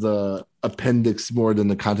bit of the appendix more than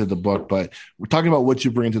the content of the book, but we're talking about what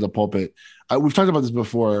you bring to the pulpit. We've talked about this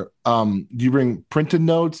before. Do you bring printed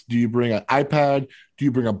notes? Do you bring an iPad? Do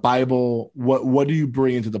you bring a Bible? What do you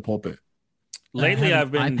bring into the pulpit? Lately,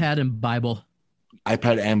 I've been iPad and Bible.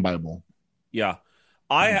 iPad and Bible. Yeah,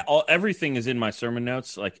 everything is in my sermon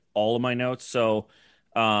notes, like all of my notes. So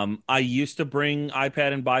I used to bring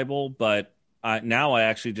iPad and Bible, but now I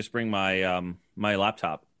actually just bring my my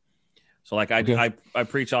laptop. So like I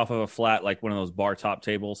preach off of a flat, like one of those bar top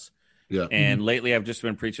tables. Yeah. And lately I've just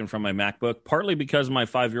been preaching from my MacBook, partly because my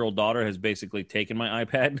 5-year-old daughter has basically taken my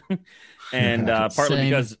iPad, and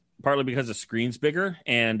partly because the screen's bigger.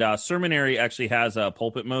 And Sermonary actually has a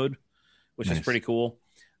pulpit mode, which is pretty cool.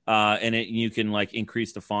 And you can like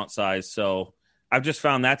increase the font size. So I've just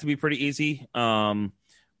found that to be pretty easy.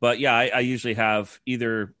 But yeah, I usually have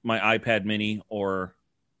either my iPad mini or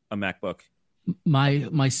a MacBook. My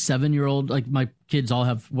 7-year-old, like my kids all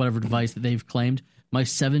have whatever device that they've claimed. My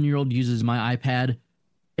 7-year-old uses my iPad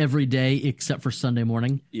every day except for Sunday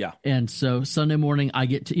morning. Yeah. And so Sunday morning I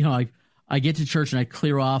get to, I get to church and I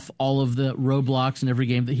clear off all of the roadblocks in every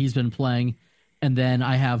game that he's been playing. And then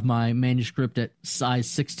I have my manuscript at size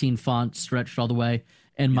 16 font stretched all the way.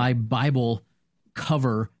 And my Bible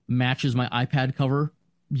cover matches my iPad cover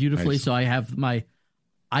beautifully. Nice. So I have my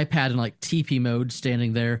iPad in like TP mode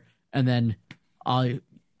standing there. And then I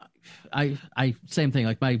same thing,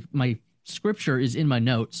 like my scripture is in my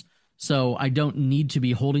notes. So I don't need to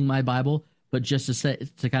be holding my Bible, but just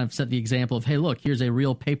to kind of set the example of, hey, look, here's a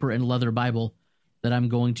real paper and leather Bible that I'm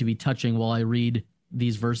going to be touching while I read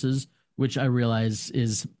these verses, which I realize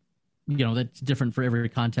is, that's different for every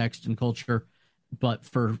context and culture. But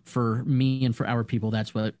for me and for our people,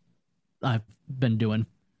 that's what I've been doing.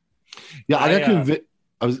 Yeah,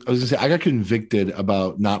 I was gonna say I got convicted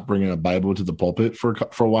about not bringing a Bible to the pulpit for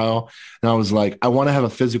a while, and I was like, I want to have a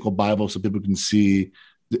physical Bible so people can see,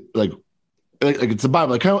 like it's a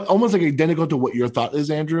Bible, like kind of almost like identical to what your thought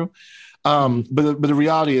is, Andrew. But the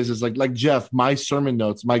reality is like Jeff, my sermon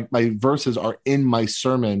notes, my verses are in my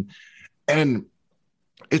sermon, and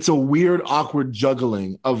it's a weird, awkward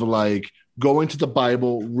juggling of like going to the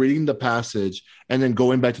Bible, reading the passage, and then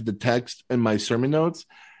going back to the text and my sermon notes,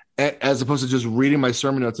 as opposed to just reading my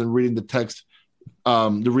sermon notes and reading the text,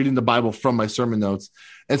 reading the Bible from my sermon notes.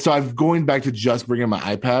 And so I'm going back to just bringing my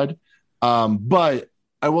iPad. But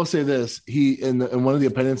I will say this: in one of the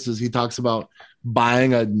appendices, he talks about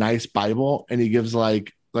buying a nice Bible, and he gives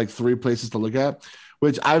like 3 places to look at,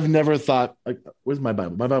 which I've never thought. Like, where's my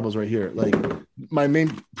Bible? My Bible's right here. Like my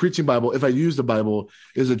main preaching Bible, if I use the Bible,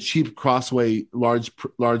 is a cheap Crossway large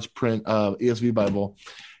print ESV Bible.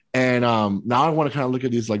 And now I want to kind of look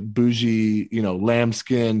at these like bougie,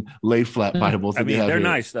 lambskin lay flat Bibles. I mean, they're here.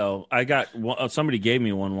 nice though. I got somebody gave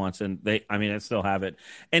me one once, and I still have it.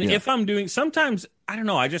 And if I'm doing, sometimes I don't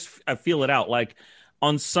know, I feel it out. Like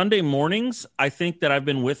on Sunday mornings, I think that I've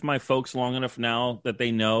been with my folks long enough now that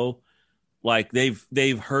they know, like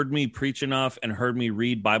they've heard me preach enough and heard me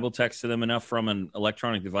read Bible text to them enough from an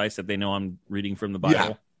electronic device that they know I'm reading from the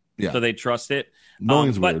Bible. Yeah. So they trust it.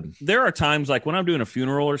 But weird. There are times like when I'm doing a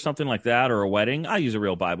funeral or something like that, or a wedding, I use a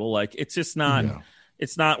real Bible. Like it's just not,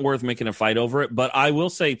 it's not worth making a fight over it. But I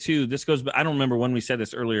will say too, this goes, I don't remember when we said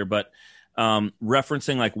this earlier, but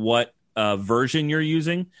referencing like what version you're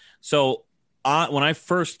using. So when I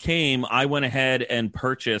first came, I went ahead and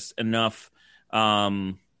purchased enough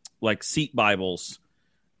like seat Bibles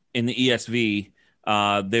in the ESV.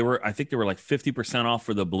 I think they were like 50% off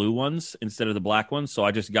for the blue ones instead of the black ones. So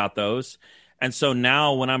I just got those. And so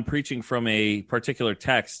now when I'm preaching from a particular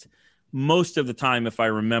text, most of the time, if I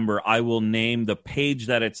remember, I will name the page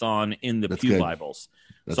that it's on in the Pew Bibles.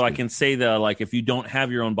 So I can say if you don't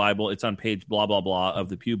have your own Bible, it's on page blah, blah, blah of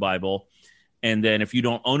the Pew Bible. And then if you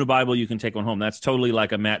don't own a Bible, you can take one home. That's totally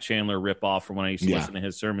like a Matt Chandler ripoff from when I used to listen to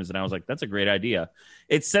his sermons. And I was like, that's a great idea.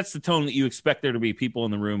 It sets the tone that you expect there to be people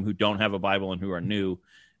in the room who don't have a Bible and who are new,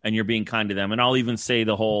 and you're being kind to them. And I'll even say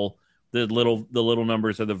the little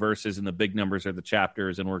numbers are the verses and the big numbers are the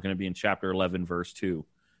chapters. And we're going to be in chapter 11, verse 2,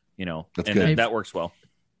 That's good. That works well.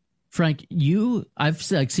 Frank, I've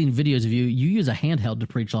seen videos of you. You use a handheld to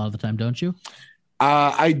preach a lot of the time, don't you?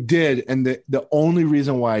 I did, and the only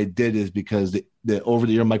reason why I did is because the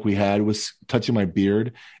over-the-ear mic we had was touching my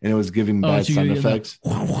beard, and it was giving bad sound effects.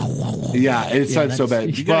 Yeah, it sounded so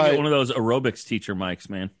bad. You gotta get one of those aerobics teacher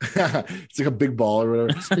mics, man. It's like a big ball or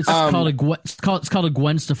whatever. It's called a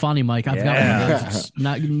Gwen Stefani mic. I've got one of those. It's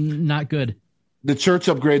not good. The church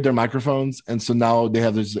upgraded their microphones, and so now they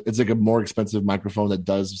have this. It's like a more expensive microphone that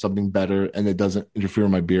does something better, and it doesn't interfere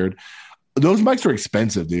with my beard. Those mics are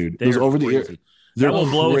expensive, dude. Those over-the-ear. That will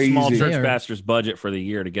blow a small church pastor's budget for the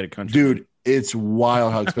year to get a country. Dude, it's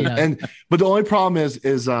wild how expensive. But the only problem is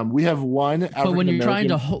we have one. But when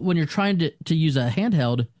you're trying to use a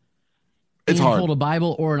handheld, it's hard. Hold a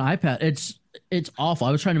Bible or an iPad. It's awful.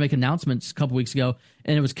 I was trying to make announcements a couple weeks ago,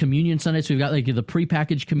 and it was Communion Sunday. So we've got like the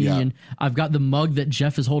prepackaged communion. Yeah. I've got the mug that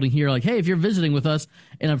Jeff is holding here. Like, hey, if you're visiting with us,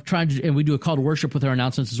 and we do a call to worship with our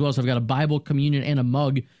announcements as well. So I've got a Bible, communion, and a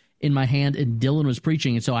mug in my hand, and Dylan was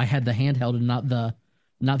preaching, and so I had the handheld and not the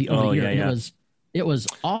over ear. Yeah. It was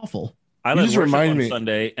awful. I led worship on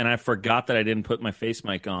Sunday, and I forgot that I didn't put my face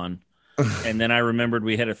mic on, and then I remembered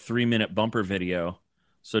we had a 3-minute bumper video.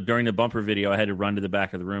 So during the bumper video, I had to run to the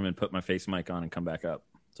back of the room and put my face mic on and come back up.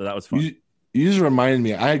 So that was fun. You just reminded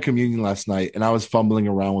me. I had communion last night, and I was fumbling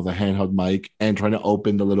around with a handheld mic and trying to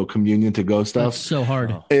open the little communion to go stuff. That's so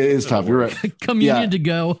hard. It is tough. You're right. Communion to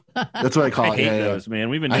go. That's what I call it. I hate those, man.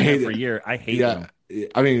 We've been doing it for a year. I hate them.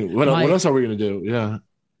 I mean, what else are we going to do? Yeah.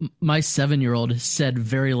 My 7-year-old said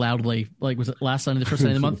very loudly, like, was it last Sunday, the first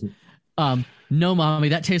Sunday of the month? No, mommy,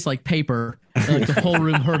 that tastes like paper. And, like, the whole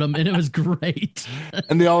room heard him, and it was great.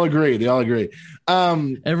 And they all agree. That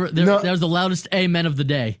was the loudest amen of the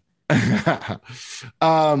day. I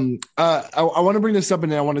want to bring this up,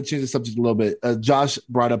 and then I want to change the subject a little bit. Josh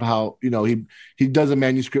brought up how he does a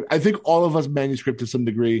manuscript. I think all of us manuscript to some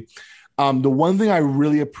degree. The one thing I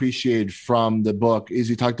really appreciated from the book is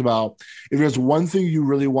he talked about if there's one thing you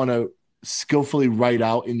really want to skillfully write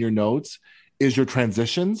out in your notes is your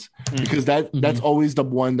transitions, because that's always the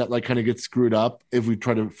one that like kind of gets screwed up if we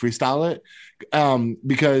try to freestyle it.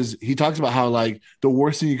 Because he talks about how like the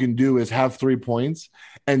worst thing you can do is have 3 points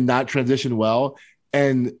and not transition well.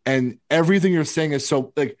 And everything you're saying is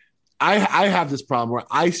so like, I have this problem where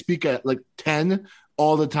I speak at like 10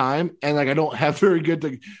 all the time, and like I don't have very good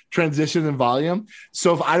like, transition and volume.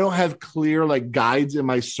 So if I don't have clear like guides in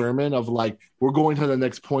my sermon of like we're going to the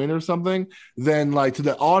next point or something, then like to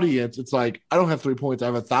the audience it's like I don't have 3 points, I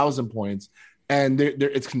have 1,000 points, and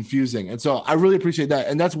it's confusing. And so I really appreciate that.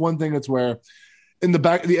 And that's one thing that's where in the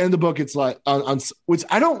end of the book it's like on which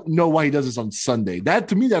I don't know why he does this on Sunday. That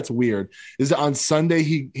to me that's weird. Is that on Sunday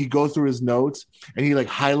he goes through his notes and he like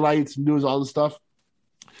highlights and does all the stuff.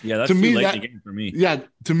 Yeah, that's to too me, late in the game for me. Yeah,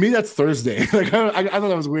 to me that's Thursday. Like I thought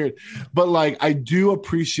that was weird, but like I do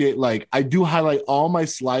appreciate like I do highlight all my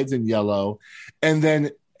slides in yellow, and then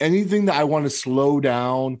anything that I want to slow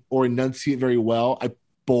down or enunciate very well, I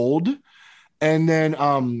bold, and then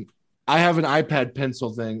I have an iPad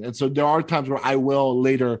pencil thing, and so there are times where I will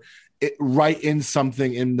later write in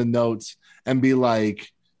something in the notes and be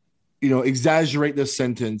like, you know, exaggerate this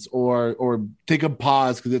sentence or take a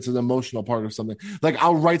pause because it's an emotional part or something. Like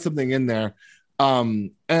I'll write something in there.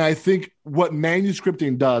 And I think what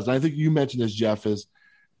manuscripting does, and I think you mentioned this, Jeff, is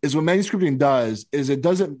what manuscripting does is it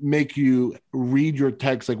doesn't make you read your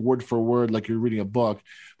text like word for word, like you're reading a book,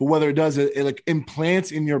 but whether it does, it like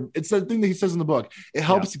implants in your, it's the thing that he says in the book. It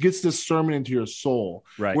helps gets this sermon into your soul.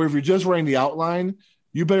 Right. Where if you're just writing the outline,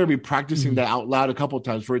 you better be practicing that out loud a couple of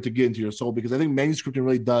times for it to get into your soul, because I think manuscripting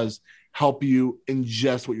really does help you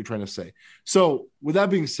ingest what you're trying to say. So with that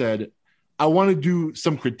being said, I want to do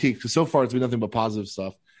some critique, because so far it's been nothing but positive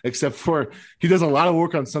stuff, except for he does a lot of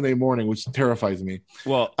work on Sunday morning, which terrifies me.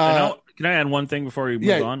 Well, can I add one thing before we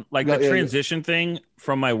move on? Like the transition thing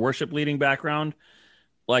from my worship leading background,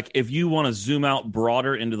 like if you want to zoom out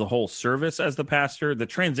broader into the whole service as the pastor, the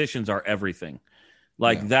transitions are everything.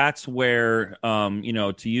 Like that's where, you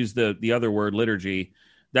know, to use the other word, liturgy,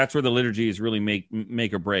 that's where the liturgy is really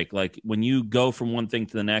make or break. Like when you go from one thing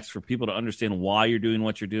to the next, for people to understand why you're doing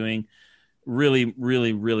what you're doing, really,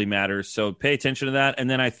 really, really matters. So pay attention to that. And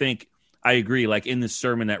then I think I agree, like in the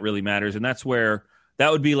sermon, that really matters. And that's where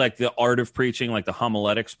that would be like the art of preaching, like the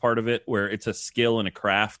homiletics part of it, where it's a skill and a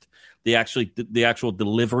craft. The actual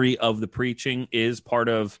delivery of the preaching is part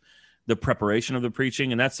of the preparation of the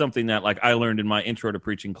preaching. And that's something that like I learned in my intro to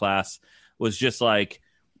preaching class, was just like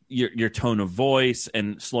your tone of voice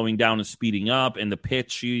and slowing down and speeding up and the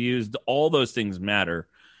pitch you used, all those things matter.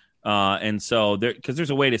 And so because there's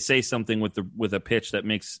a way to say something with a pitch that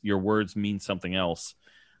makes your words mean something else,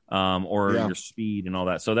 or your speed and all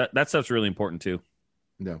that. So that stuff's really important too.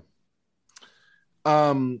 Yeah.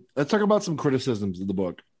 Let's talk about some criticisms of the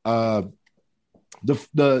book. The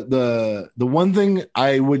one thing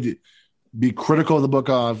I would be critical of the book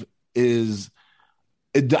of is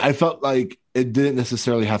I felt like it didn't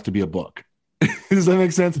necessarily have to be a book. Does that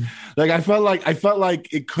make sense? Like I felt like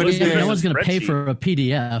it could have been. No one's going to pay for a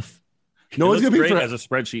PDF. No one's going to pay for as a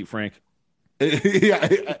spreadsheet, Frank.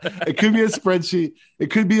 It could be a spreadsheet.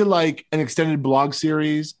 It could be like an extended blog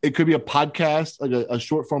series. It could be a podcast, like a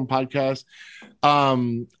short form podcast.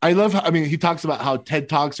 I love how, he talks about how TED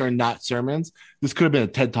Talks are not sermons. This could have been a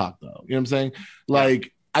TED Talk though. You know what I'm saying?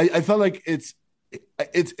 Like I felt like it's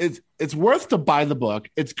worth to buy the book.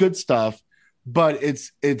 It's good stuff, but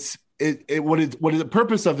the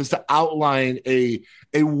purpose of is to outline a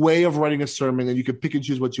way of writing a sermon, and you can pick and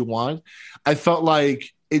choose what you want. I felt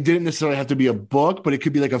like it didn't necessarily have to be a book, but it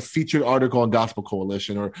could be like a featured article on Gospel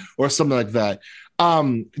Coalition or something like that.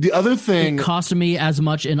 The other thing, it cost me as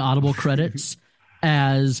much in Audible credits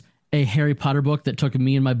as a Harry Potter book that took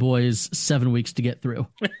me and my boys 7 weeks to get through.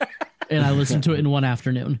 And I listened to it in one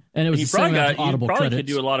afternoon, and it was the same amount of Audible credits. You probably could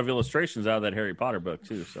do a lot of illustrations out of that Harry Potter book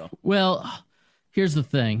too. So well, here's the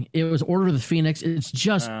thing: it was Order of the Phoenix. It's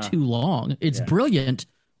just too long. It's brilliant,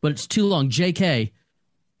 but it's too long. JK,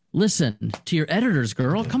 listen to your editors,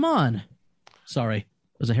 girl. Come on. Sorry, it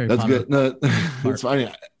was a Harry Potter. That's good. No, that's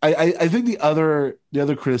fine. I think the other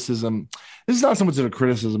criticism. This is not so much of a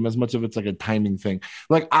criticism as much of it's like a timing thing.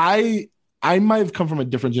 Like I might have come from a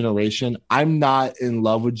different generation. I'm not in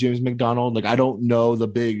love with James McDonald. Like I don't know the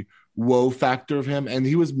big whoa factor of him, and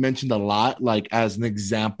he was mentioned a lot, like as an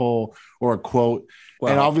example or a quote.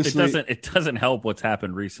 Well, and obviously, it doesn't help what's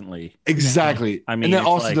happened recently. Exactly. I mean, and that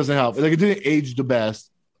also doesn't help. Like it didn't age the best.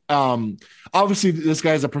 Obviously, this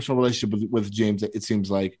guy has a personal relationship with James. It seems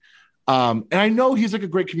like, and I know he's like a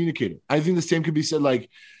great communicator. I think the same could be said. Like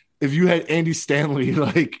if you had Andy Stanley,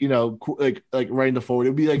 like, you know, like writing the forward,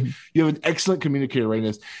 it would be like you have an excellent communicator writing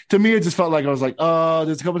this. To me, it just felt like I was like, oh,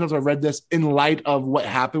 there's a couple times I read this in light of what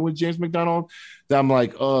happened with James McDonald that I'm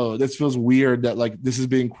like, oh, this feels weird that like this is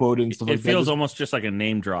being quoted and stuff like that. It feels almost just like a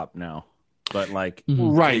name drop now, but like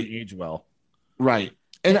right, age well, right.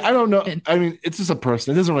 And I don't know. I mean, it's just a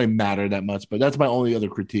person. It doesn't really matter that much, but that's my only other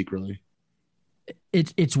critique, really.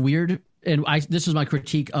 It's weird, and this was my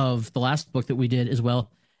critique of the last book that we did as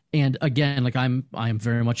well. And again, like I'm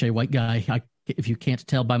very much a white guy. If you can't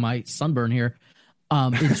tell by my sunburn here,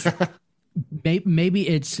 it's maybe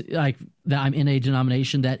it's like that I'm in a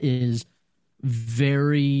denomination that is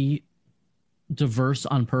very diverse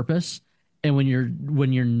on purpose. And when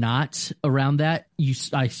you're not around that,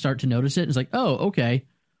 I start to notice it. It's like, oh, okay,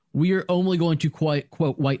 we are only going to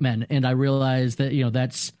quote white men, and I realize that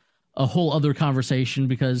that's a whole other conversation,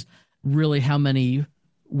 because really, how many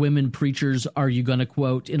women preachers are you going to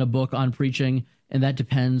quote in a book on preaching? And that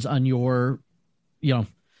depends on your,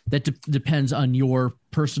 depends on your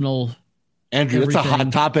personal. Andrew, everything. That's a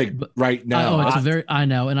hot topic right now. I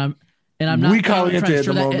know. And I'm not. We calling it at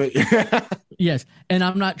the moment. Yes. And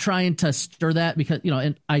I'm not trying to stir that, because,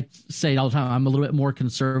 and I say it all the time, I'm a little bit more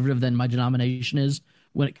conservative than my denomination is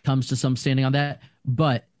when it comes to some standing on that.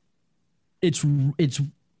 But it's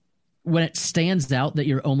when it stands out that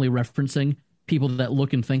you're only referencing people that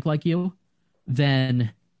look and think like you,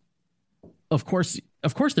 then of course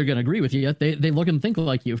they're going to agree with you. They look and think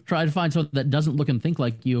like you. Try to find someone that doesn't look and think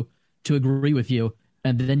like you to agree with you,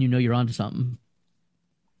 and then you're onto something.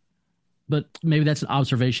 But maybe that's an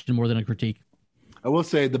observation more than a critique. I will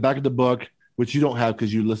say the back of the book, which you don't have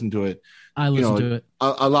because you listen to it. I listen to it.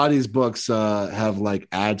 A lot of these books have like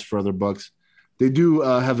ads for other books. They do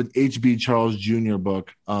have an H.B. Charles Jr.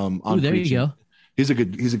 book on there preaching. You go. He's a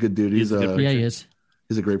good dude. He is.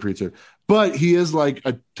 He's a great preacher. But he is like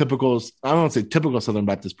a typical, I don't want to say typical Southern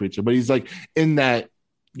Baptist preacher, but he's like in that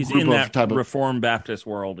He's in that type of Reformed Baptist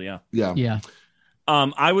world, yeah.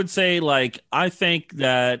 I would say, like, I think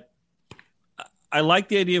that I like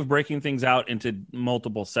the idea of breaking things out into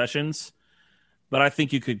multiple sessions, but I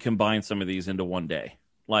think you could combine some of these into one day.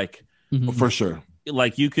 Like, for sure.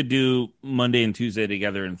 Like, you could do Monday and Tuesday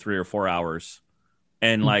together in 3 or 4 hours,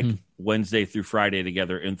 and like Wednesday through Friday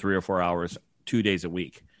together in 3 or 4 hours, 2 days a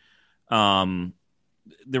week.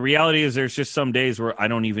 The reality is there's just some days where I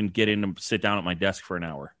don't even get in and sit down at my desk for an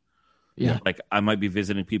hour. Yeah. Like, I might be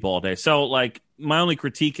visiting people all day. So, like, my only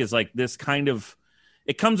critique is, like, this kind of,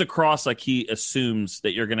 it comes across like he assumes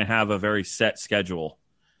that you're going to have a very set schedule.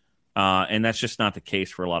 And that's just not the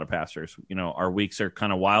case for a lot of pastors. Our weeks are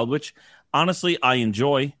kind of wild, which honestly I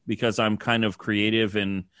enjoy, because I'm kind of creative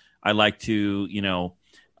and I like to,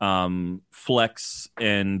 flex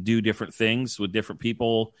and do different things with different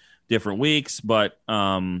people, different weeks. But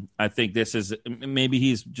I think this is, maybe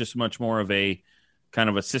he's just much more of a kind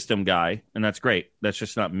of a system guy, and that's great. That's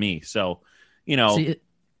just not me. So,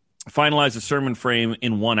 finalize a sermon frame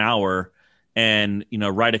in 1 hour and,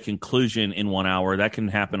 write a conclusion in 1 hour. That can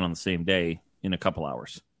happen on the same day in a couple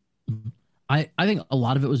hours. I think a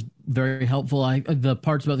lot of it was very helpful. The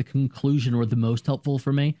parts about the conclusion were the most helpful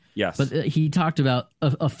for me. Yes. But he talked about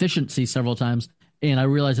efficiency several times, and I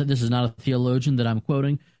realized that this is not a theologian that I'm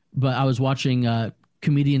quoting, but I was watching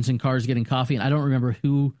Comedians in Cars Getting Coffee, and I don't remember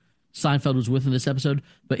who Seinfeld was with in this episode,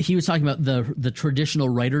 but he was talking about the traditional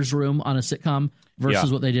writer's room on a sitcom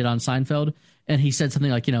versus what they did on Seinfeld. And he said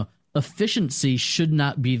something like, efficiency should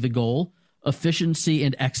not be the goal. Efficiency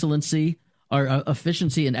and excellence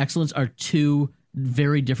are two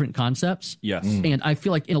very different concepts. Yes. And I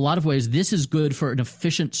feel like in a lot of ways, this is good for an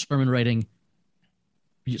efficient sermon writing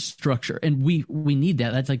structure. And we need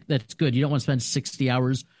that. That's good. You don't want to spend 60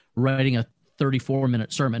 hours writing a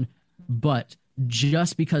 34-minute sermon, but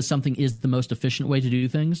just because something is the most efficient way to do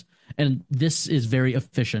things, and this is very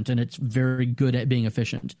efficient and it's very good at being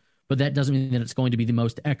efficient, but that doesn't mean that it's going to be the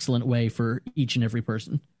most excellent way for each and every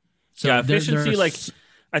person. So efficiency,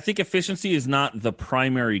 I think efficiency is not the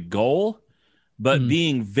primary goal, but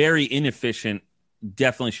being very inefficient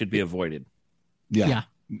definitely should be avoided. Yeah.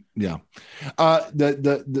 I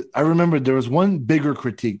remember there was one bigger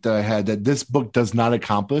critique that I had that this book does not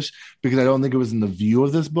accomplish, because I don't think it was in the view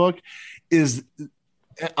of this book, is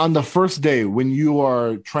on the first day when you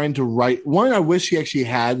are trying to write one. I wish he actually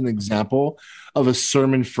had an example of a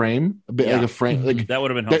sermon frame, like a frame, like that would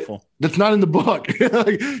have been helpful. That's not in the book.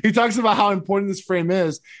 Like, he talks about how important this frame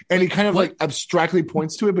is, and he kind of like abstractly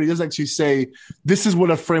points to it, but he doesn't actually say this is what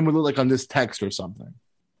a frame would look like on this text or something.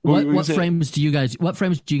 What frames do you guys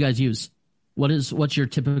use? What's your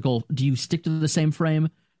typical? Do you stick to the same frame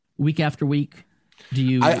week after week? Do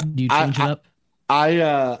you change it up?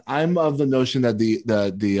 I'm of the notion that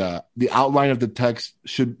the outline of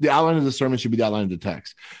the sermon should be the outline of the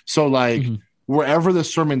text. So like wherever the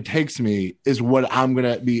sermon takes me is what I'm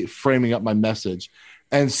gonna be framing up my message.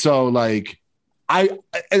 And so like and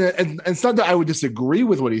it's not that I would disagree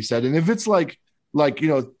with what he said. And if it's like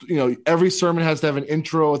every sermon has to have an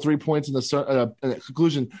intro, 3 points, and a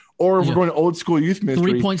conclusion, or if we're going to old school youth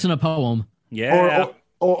ministry, 3 points in a poem,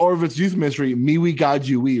 or if it's youth ministry, me, we, God,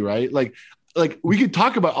 you, we, right? Like we could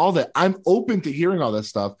talk about all that. I'm open to hearing all that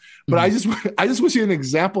stuff, but I just wish you had an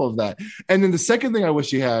example of that. And then the second thing I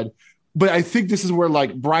wish you had, but I think this is where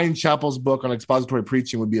like Brian Chappell's book on expository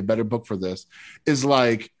preaching would be a better book for this, is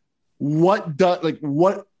like what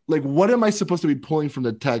am I supposed to be pulling from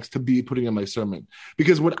the text to be putting in my sermon?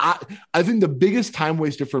 Because what I think the biggest time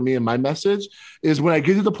waster for me in my message is when I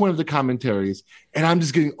get to the point of the commentaries and I'm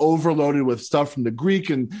just getting overloaded with stuff from the Greek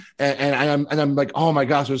and I'm like, oh my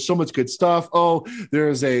gosh, there's so much good stuff. Oh,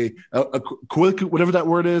 there's a whatever that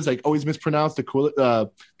word is, like always mispronounced. There's a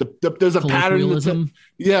pattern.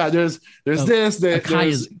 Yeah, there's this. A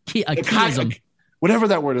chiasm. Whatever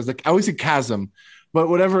that word is. Like I always say chasm. But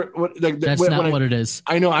that's not what it is.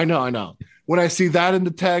 I know. When I see that in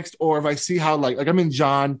the text, or if I see how like I'm in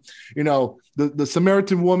John, the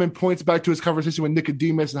Samaritan woman points back to his conversation with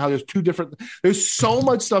Nicodemus and how there's so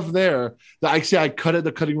much stuff there that I cut at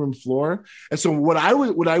the cutting room floor. And so what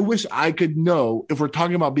I wish I could know, if we're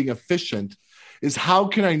talking about being efficient, is how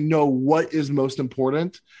can I know what is most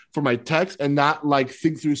important for my text and not like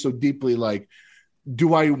think through so deeply, like,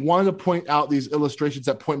 do I want to point out these illustrations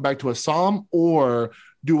that point back to a psalm, or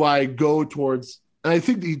do I go towards? And I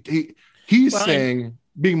think he's saying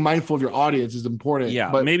being mindful of your audience is important.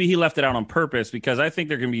 Yeah, but maybe he left it out on purpose, because I think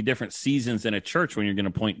there can be different seasons in a church when you're going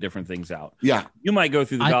to point different things out. Yeah, you might go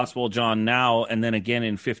through the Gospel of John now and then again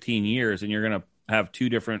in 15 years, and you're going to have two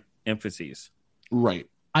different emphases. Right.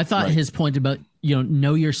 I thought his point about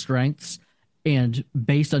know your strengths. And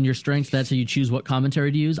based on your strengths, that's how you choose what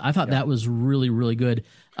commentary to use. I thought that was really, really good.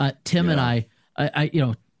 Tim and I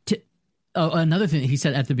another thing he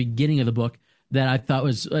said at the beginning of the book that I thought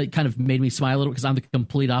was kind of made me smile a little, because I'm the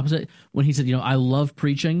complete opposite. When he said, I love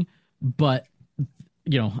preaching, but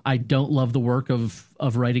I don't love the work of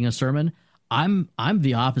writing a sermon. I'm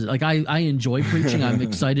the opposite. Like I enjoy preaching. I'm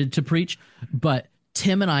excited to preach, but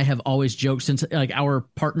Tim and I have always joked since like our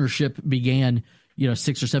partnership began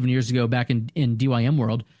 6 or 7 years ago back in DYM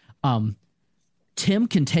world. Tim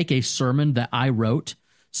can take a sermon that I wrote,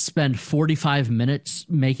 spend 45 minutes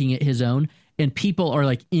making it his own, and people are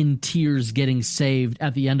like in tears getting saved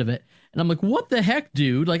at the end of it. And I'm like, what the heck,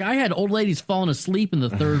 dude? Like I had old ladies falling asleep in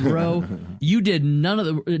the third row. You did none of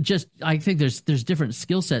the I think there's different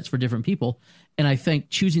skill sets for different people. And I think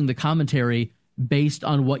choosing the commentary based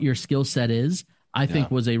on what your skill set is, I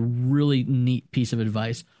think was a really neat piece of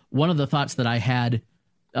advice. One of the thoughts that I had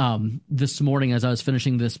this morning as I was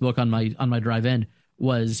finishing this book on my drive in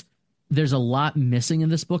was there's a lot missing in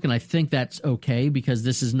this book, and I think that's okay, because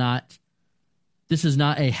this is not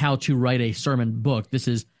a how to write a sermon book. This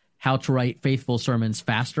is how to write faithful sermons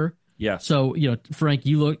faster. Yeah. So Frank,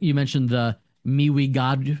 you mentioned the me, we,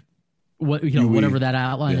 God, whatever that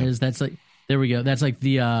outline is. That's like, there we go. That's like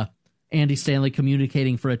the Andy Stanley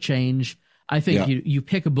Communicating for a Change. I think you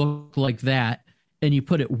pick a book like that and you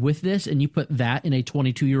put it with this, and you put that in a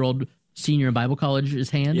 22-year-old senior in Bible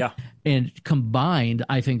college's hand. Yeah. And combined,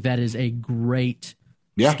 I think that is a great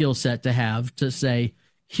skill set to have, to say,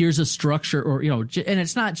 here's a structure, or, and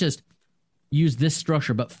it's not just use this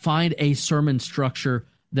structure, but find a sermon structure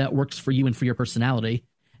that works for you and for your personality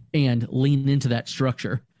and lean into that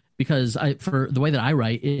structure. Because for the way that I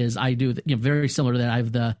write is I do very similar to that. I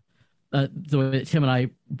have the way that Tim and I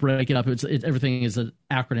break it up, it's everything is an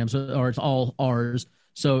acronym, so, or it's all R's.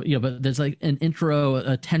 So, but there's like an intro,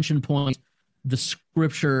 a tension point, the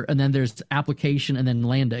scripture, and then there's application, and then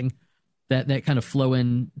landing that kind of flow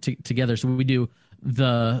in together. So we do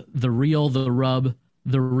the real, the rub,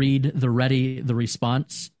 the read, the ready, the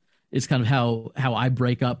response is kind of how I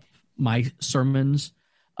break up my sermons.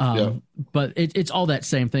 But it's all that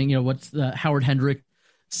same thing. What's Howard Hendrick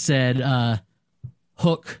said,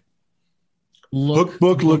 hook, look,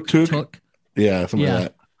 book, look, took. Yeah, something like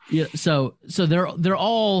that. Yeah, so they're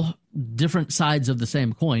all different sides of the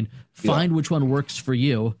same coin. Find which one works for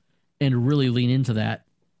you and really lean into that.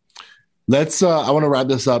 Let's I want to wrap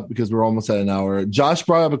this up because we're almost at an hour. Josh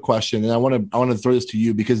brought up a question, and I want to throw this to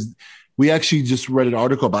you, because we actually just read an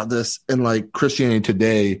article about this in like Christianity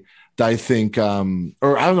Today that I think or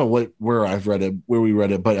I don't know where we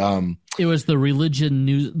read it, but it was the religion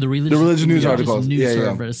news article news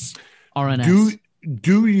service, RNS.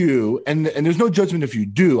 do you, and there's no judgment if you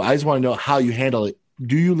do, I just want to know how you handle it.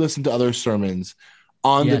 Do you listen to other sermons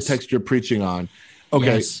on Yes. the text you're preaching on?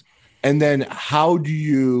 Okay. Yes. And then how do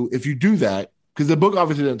you, if you do that, because the book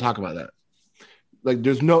obviously didn't talk about that. Like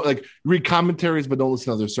there's no, like, read commentaries, but don't listen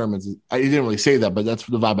to other sermons. I didn't really say that, but that's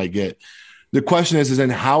the vibe I get. The question is then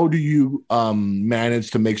how do you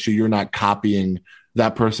manage to make sure you're not copying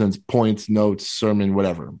that person's points, notes, sermon,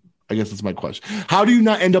 whatever? I guess that's my question. How do you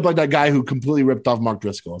not end up like that guy who completely ripped off Mark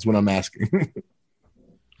Driscoll? Is what I'm asking.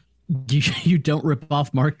 You don't rip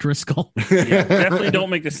off Mark Driscoll. Yeah, definitely don't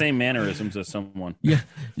make the same mannerisms as someone. Yeah,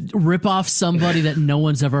 rip off somebody that no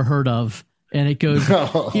one's ever heard of, and it goes.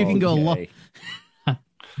 You can go. Okay.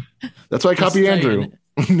 That's why I copy Just Andrew.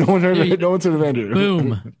 No one heard of, no one's heard of Andrew.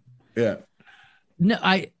 Boom. Yeah. No,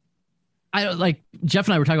 I don't, like Jeff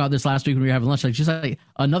and I were talking about this last week when we were having lunch. Like, just like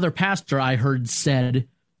another pastor I heard said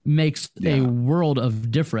makes a world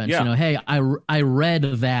of difference. Yeah. You know, hey, I read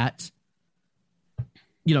that.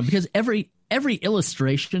 You know, because every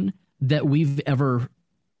illustration that we've ever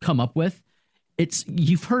come up with,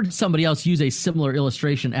 you've heard somebody else use a similar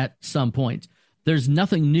illustration at some point. There's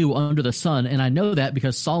nothing new under the sun, and I know that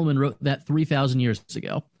because Solomon wrote that 3,000 years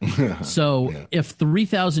ago. So if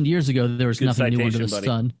 3,000 years ago there was Good nothing new under the citation, buddy.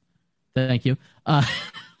 sun, thank you,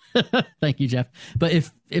 thank you, Jeff. But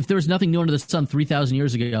if there was nothing new under the sun 3,000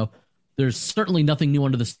 years ago, there's certainly nothing new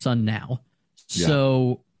under the sun now.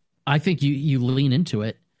 So I think you lean into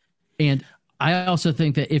it, and I also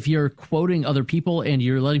think that if you're quoting other people and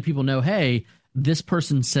you're letting people know, hey, this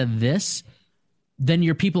person said this, then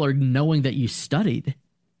your people are knowing that you studied.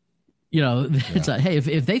 You know, it's like, hey,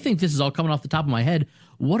 if they think this is all coming off the top of my head,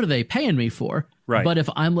 what are they paying me for? Right. But if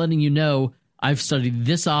I'm letting you know I've studied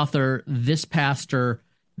this author, this pastor,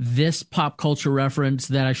 this pop culture reference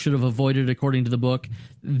that I should have avoided according to the book,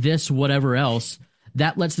 this whatever else,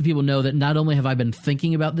 that lets the people know that not only have I been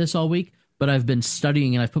thinking about this all week, but I've been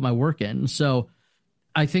studying and I've put my work in. So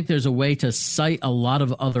I think there's a way to cite a lot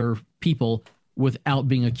of other people without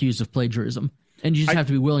being accused of plagiarism. And you just have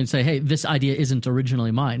to be willing to say, hey, this idea isn't originally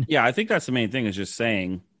mine. Yeah, I think that's the main thing, is just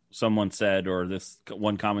saying someone said or this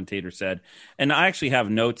one commentator said. And I actually have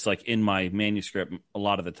notes like in my manuscript a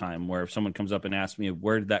lot of the time where if someone comes up and asks me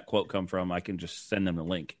where did that quote come from, I can just send them the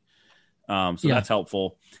link. That's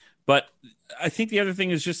helpful. But I think the other thing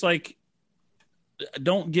is just like,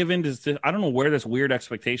 don't give in to, I don't know where this weird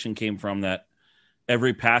expectation came from that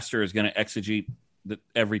every pastor is going to exegete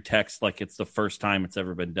every text like it's the first time it's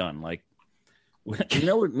ever been done. Like,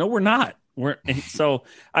 no, we're not. So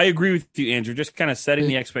I agree with you, Andrew, just kind of setting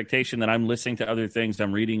the expectation that I'm listening to other things,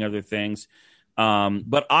 I'm reading other things.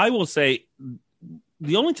 But I will say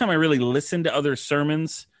the only time I really listen to other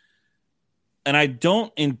sermons, and I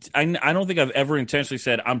don't think I've ever intentionally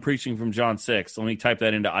said I'm preaching from John 6. Let me type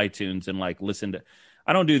that into iTunes and like listen to.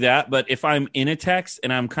 I don't do that. But if I'm in a text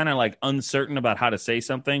and I'm kind of like uncertain about how to say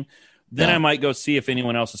something, then I might go see if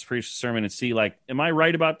anyone else has preached a sermon and see like, am I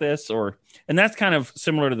right about this? And that's kind of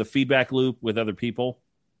similar to the feedback loop with other people.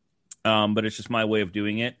 But it's just my way of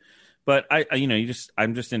doing it. But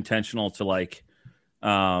I'm just intentional to like,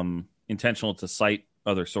 intentional to cite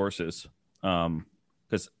other sources.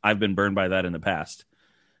 Because I've been burned by that in the past,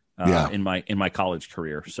 in my college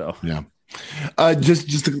career. So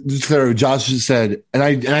just to clarify, Josh just said, and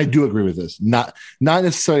I do agree with this. Not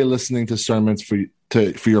necessarily listening to sermons for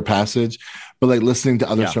your passage, but like listening to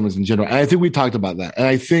other sermons in general. And I think we talked about that. And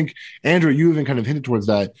I think, Andrew, you even kind of hinted towards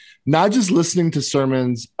that. Not just listening to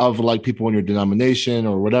sermons of like people in your denomination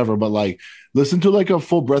or whatever, but like listen to like a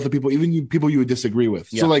full breadth of people, even people you would disagree with.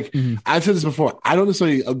 So like I've said this before, I don't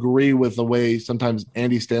necessarily agree with the way sometimes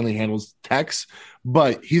Andy Stanley handles text,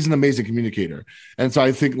 but he's an amazing communicator. And so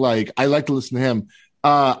I think like I like to listen to him.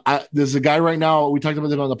 There's a guy right now, we talked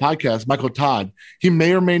about him on the podcast, Michael Todd. He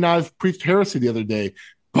may or may not have preached heresy the other day,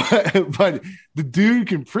 but the dude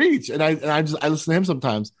can preach, and I listen to him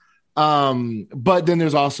sometimes. But then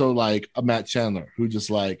there's also like a Matt Chandler who just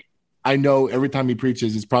like, I know every time he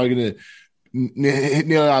preaches, he's probably going to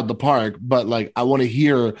nail it out of the park, but like I want to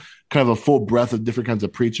hear kind of a full breadth of different kinds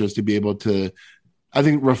of preachers to be able to, I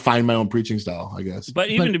think, refine my own preaching style, I guess. But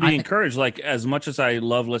to be encouraged, like as much as I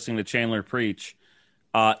love listening to Chandler preach,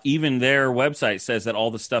 even their website says that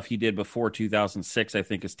all the stuff he did before 2006, I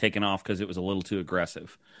think, is taken off because it was a little too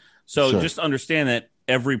aggressive. So just understand that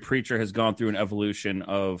every preacher has gone through an evolution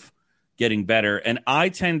of getting better. And I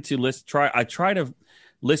tend to try to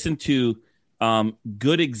listen to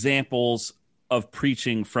good examples of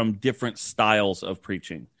preaching from different styles of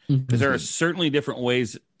preaching. Because there are certainly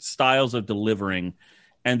different styles of delivering,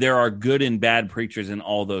 and there are good and bad preachers in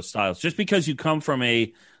all those styles. Just because you come from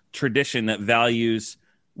a tradition that values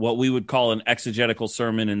what we would call an exegetical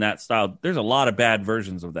sermon in that style. There's a lot of bad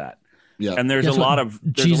versions of that. Yeah. And there's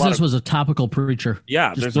Jesus was a topical preacher. Yeah,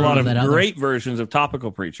 Just there's a lot of throwing that out great versions of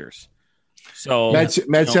topical preachers. So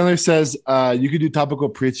Matt Chandler says you could do topical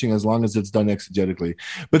preaching as long as it's done exegetically.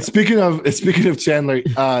 But speaking of Chandler,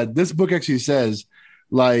 this book actually says,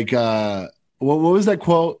 like, what was that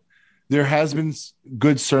quote? There has been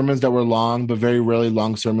good sermons that were long, but very rarely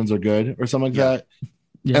long sermons are good, or something like that.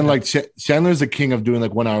 Yeah. And like Chandler's the king of doing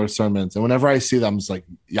like 1 hour sermons, and whenever I see them, I'm just like,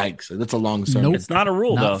 yikes, that's a long sermon. Nope. It's not a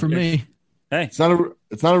rule, though. For me. Hey, it's not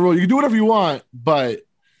a rule. You can do whatever you want, but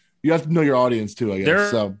you have to know your audience too, I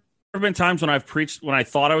guess. There have been times when I've preached when I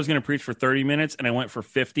thought I was going to preach for 30 minutes and I went for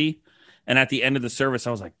 50, and at the end of the service,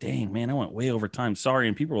 I was like, dang, man, I went way over time. Sorry.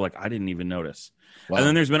 And people were like, I didn't even notice. Wow. And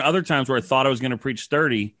then there's been other times where I thought I was going to preach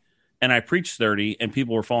 30, and I preached 30, and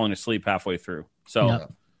people were falling asleep halfway through. So.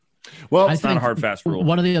 Yep. Well, it's not a hard, fast rule.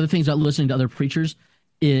 One of the other things about listening to other preachers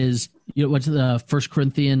is, what's the 1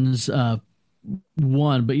 Corinthians 1,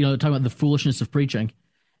 but, talking about the foolishness of preaching.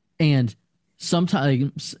 And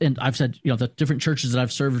sometimes, and I've said, the different churches that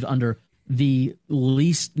I've served under, the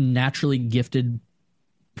least naturally gifted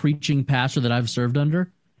preaching pastor that I've served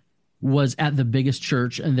under was at the biggest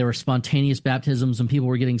church, and there were spontaneous baptisms and people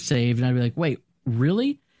were getting saved. And I'd be like, wait,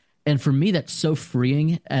 really? And for me, that's so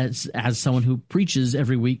freeing as someone who preaches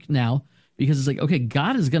every week now, because it's like, okay,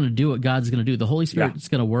 God is going to do what God's going to do. The Holy Spirit is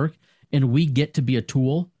going to work, and we get to be a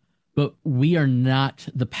tool, but we are not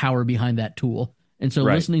the power behind that tool. And so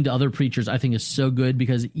listening to other preachers, I think, is so good,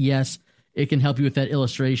 because yes, it can help you with that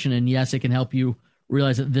illustration, and yes, it can help you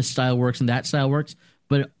realize that this style works and that style works,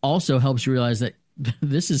 but it also helps you realize that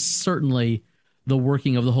this is certainly the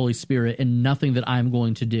working of the Holy Spirit and nothing that I'm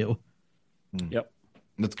going to do. Yep.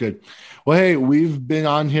 That's good. Well, hey, we've been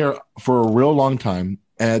on here for a real long time,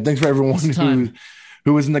 and thanks for everyone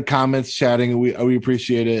who was in the comments chatting. We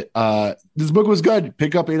appreciate it. This book was good.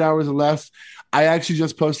 Pick up 8 hours or less. I actually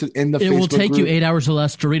just posted in the Facebook group. It will take you 8 hours or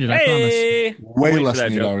less to read it, I promise. Way less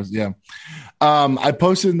than 8 hours, yeah. I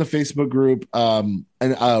posted in the Facebook group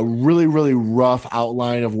a really, really rough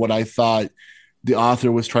outline of what I thought the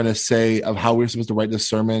author was trying to say of how we're supposed to write this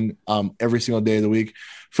sermon every single day of the week.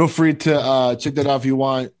 Feel free to check that out if you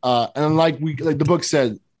want. And like the book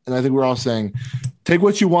said, and I think we're all saying, take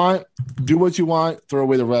what you want, do what you want, throw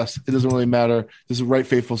away the rest. It doesn't really matter. This is Write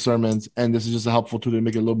Faithful Sermons, and this is just a helpful tool to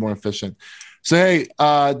make it a little more efficient. So, hey,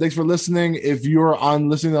 thanks for listening. If you're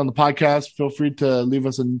listening on the podcast, feel free to leave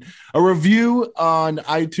us a review on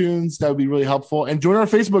iTunes. That would be really helpful. And join our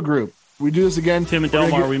Facebook group. We do this again. Tim and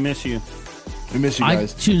Delmar, we miss you. We miss you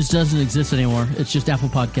guys. iTunes doesn't exist anymore. It's just Apple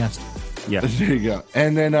Podcast. Yeah. There you go.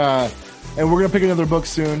 And then and we're going to pick another book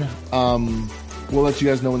soon. We'll let you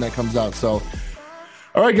guys know when that comes out. So,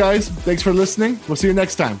 all right, guys. Thanks for listening. We'll see you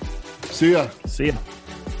next time. See ya. See ya.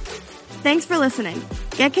 Thanks for listening.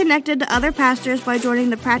 Get connected to other pastors by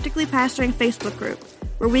joining the Practically Pastoring Facebook group,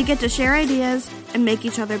 where we get to share ideas and make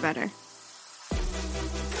each other better.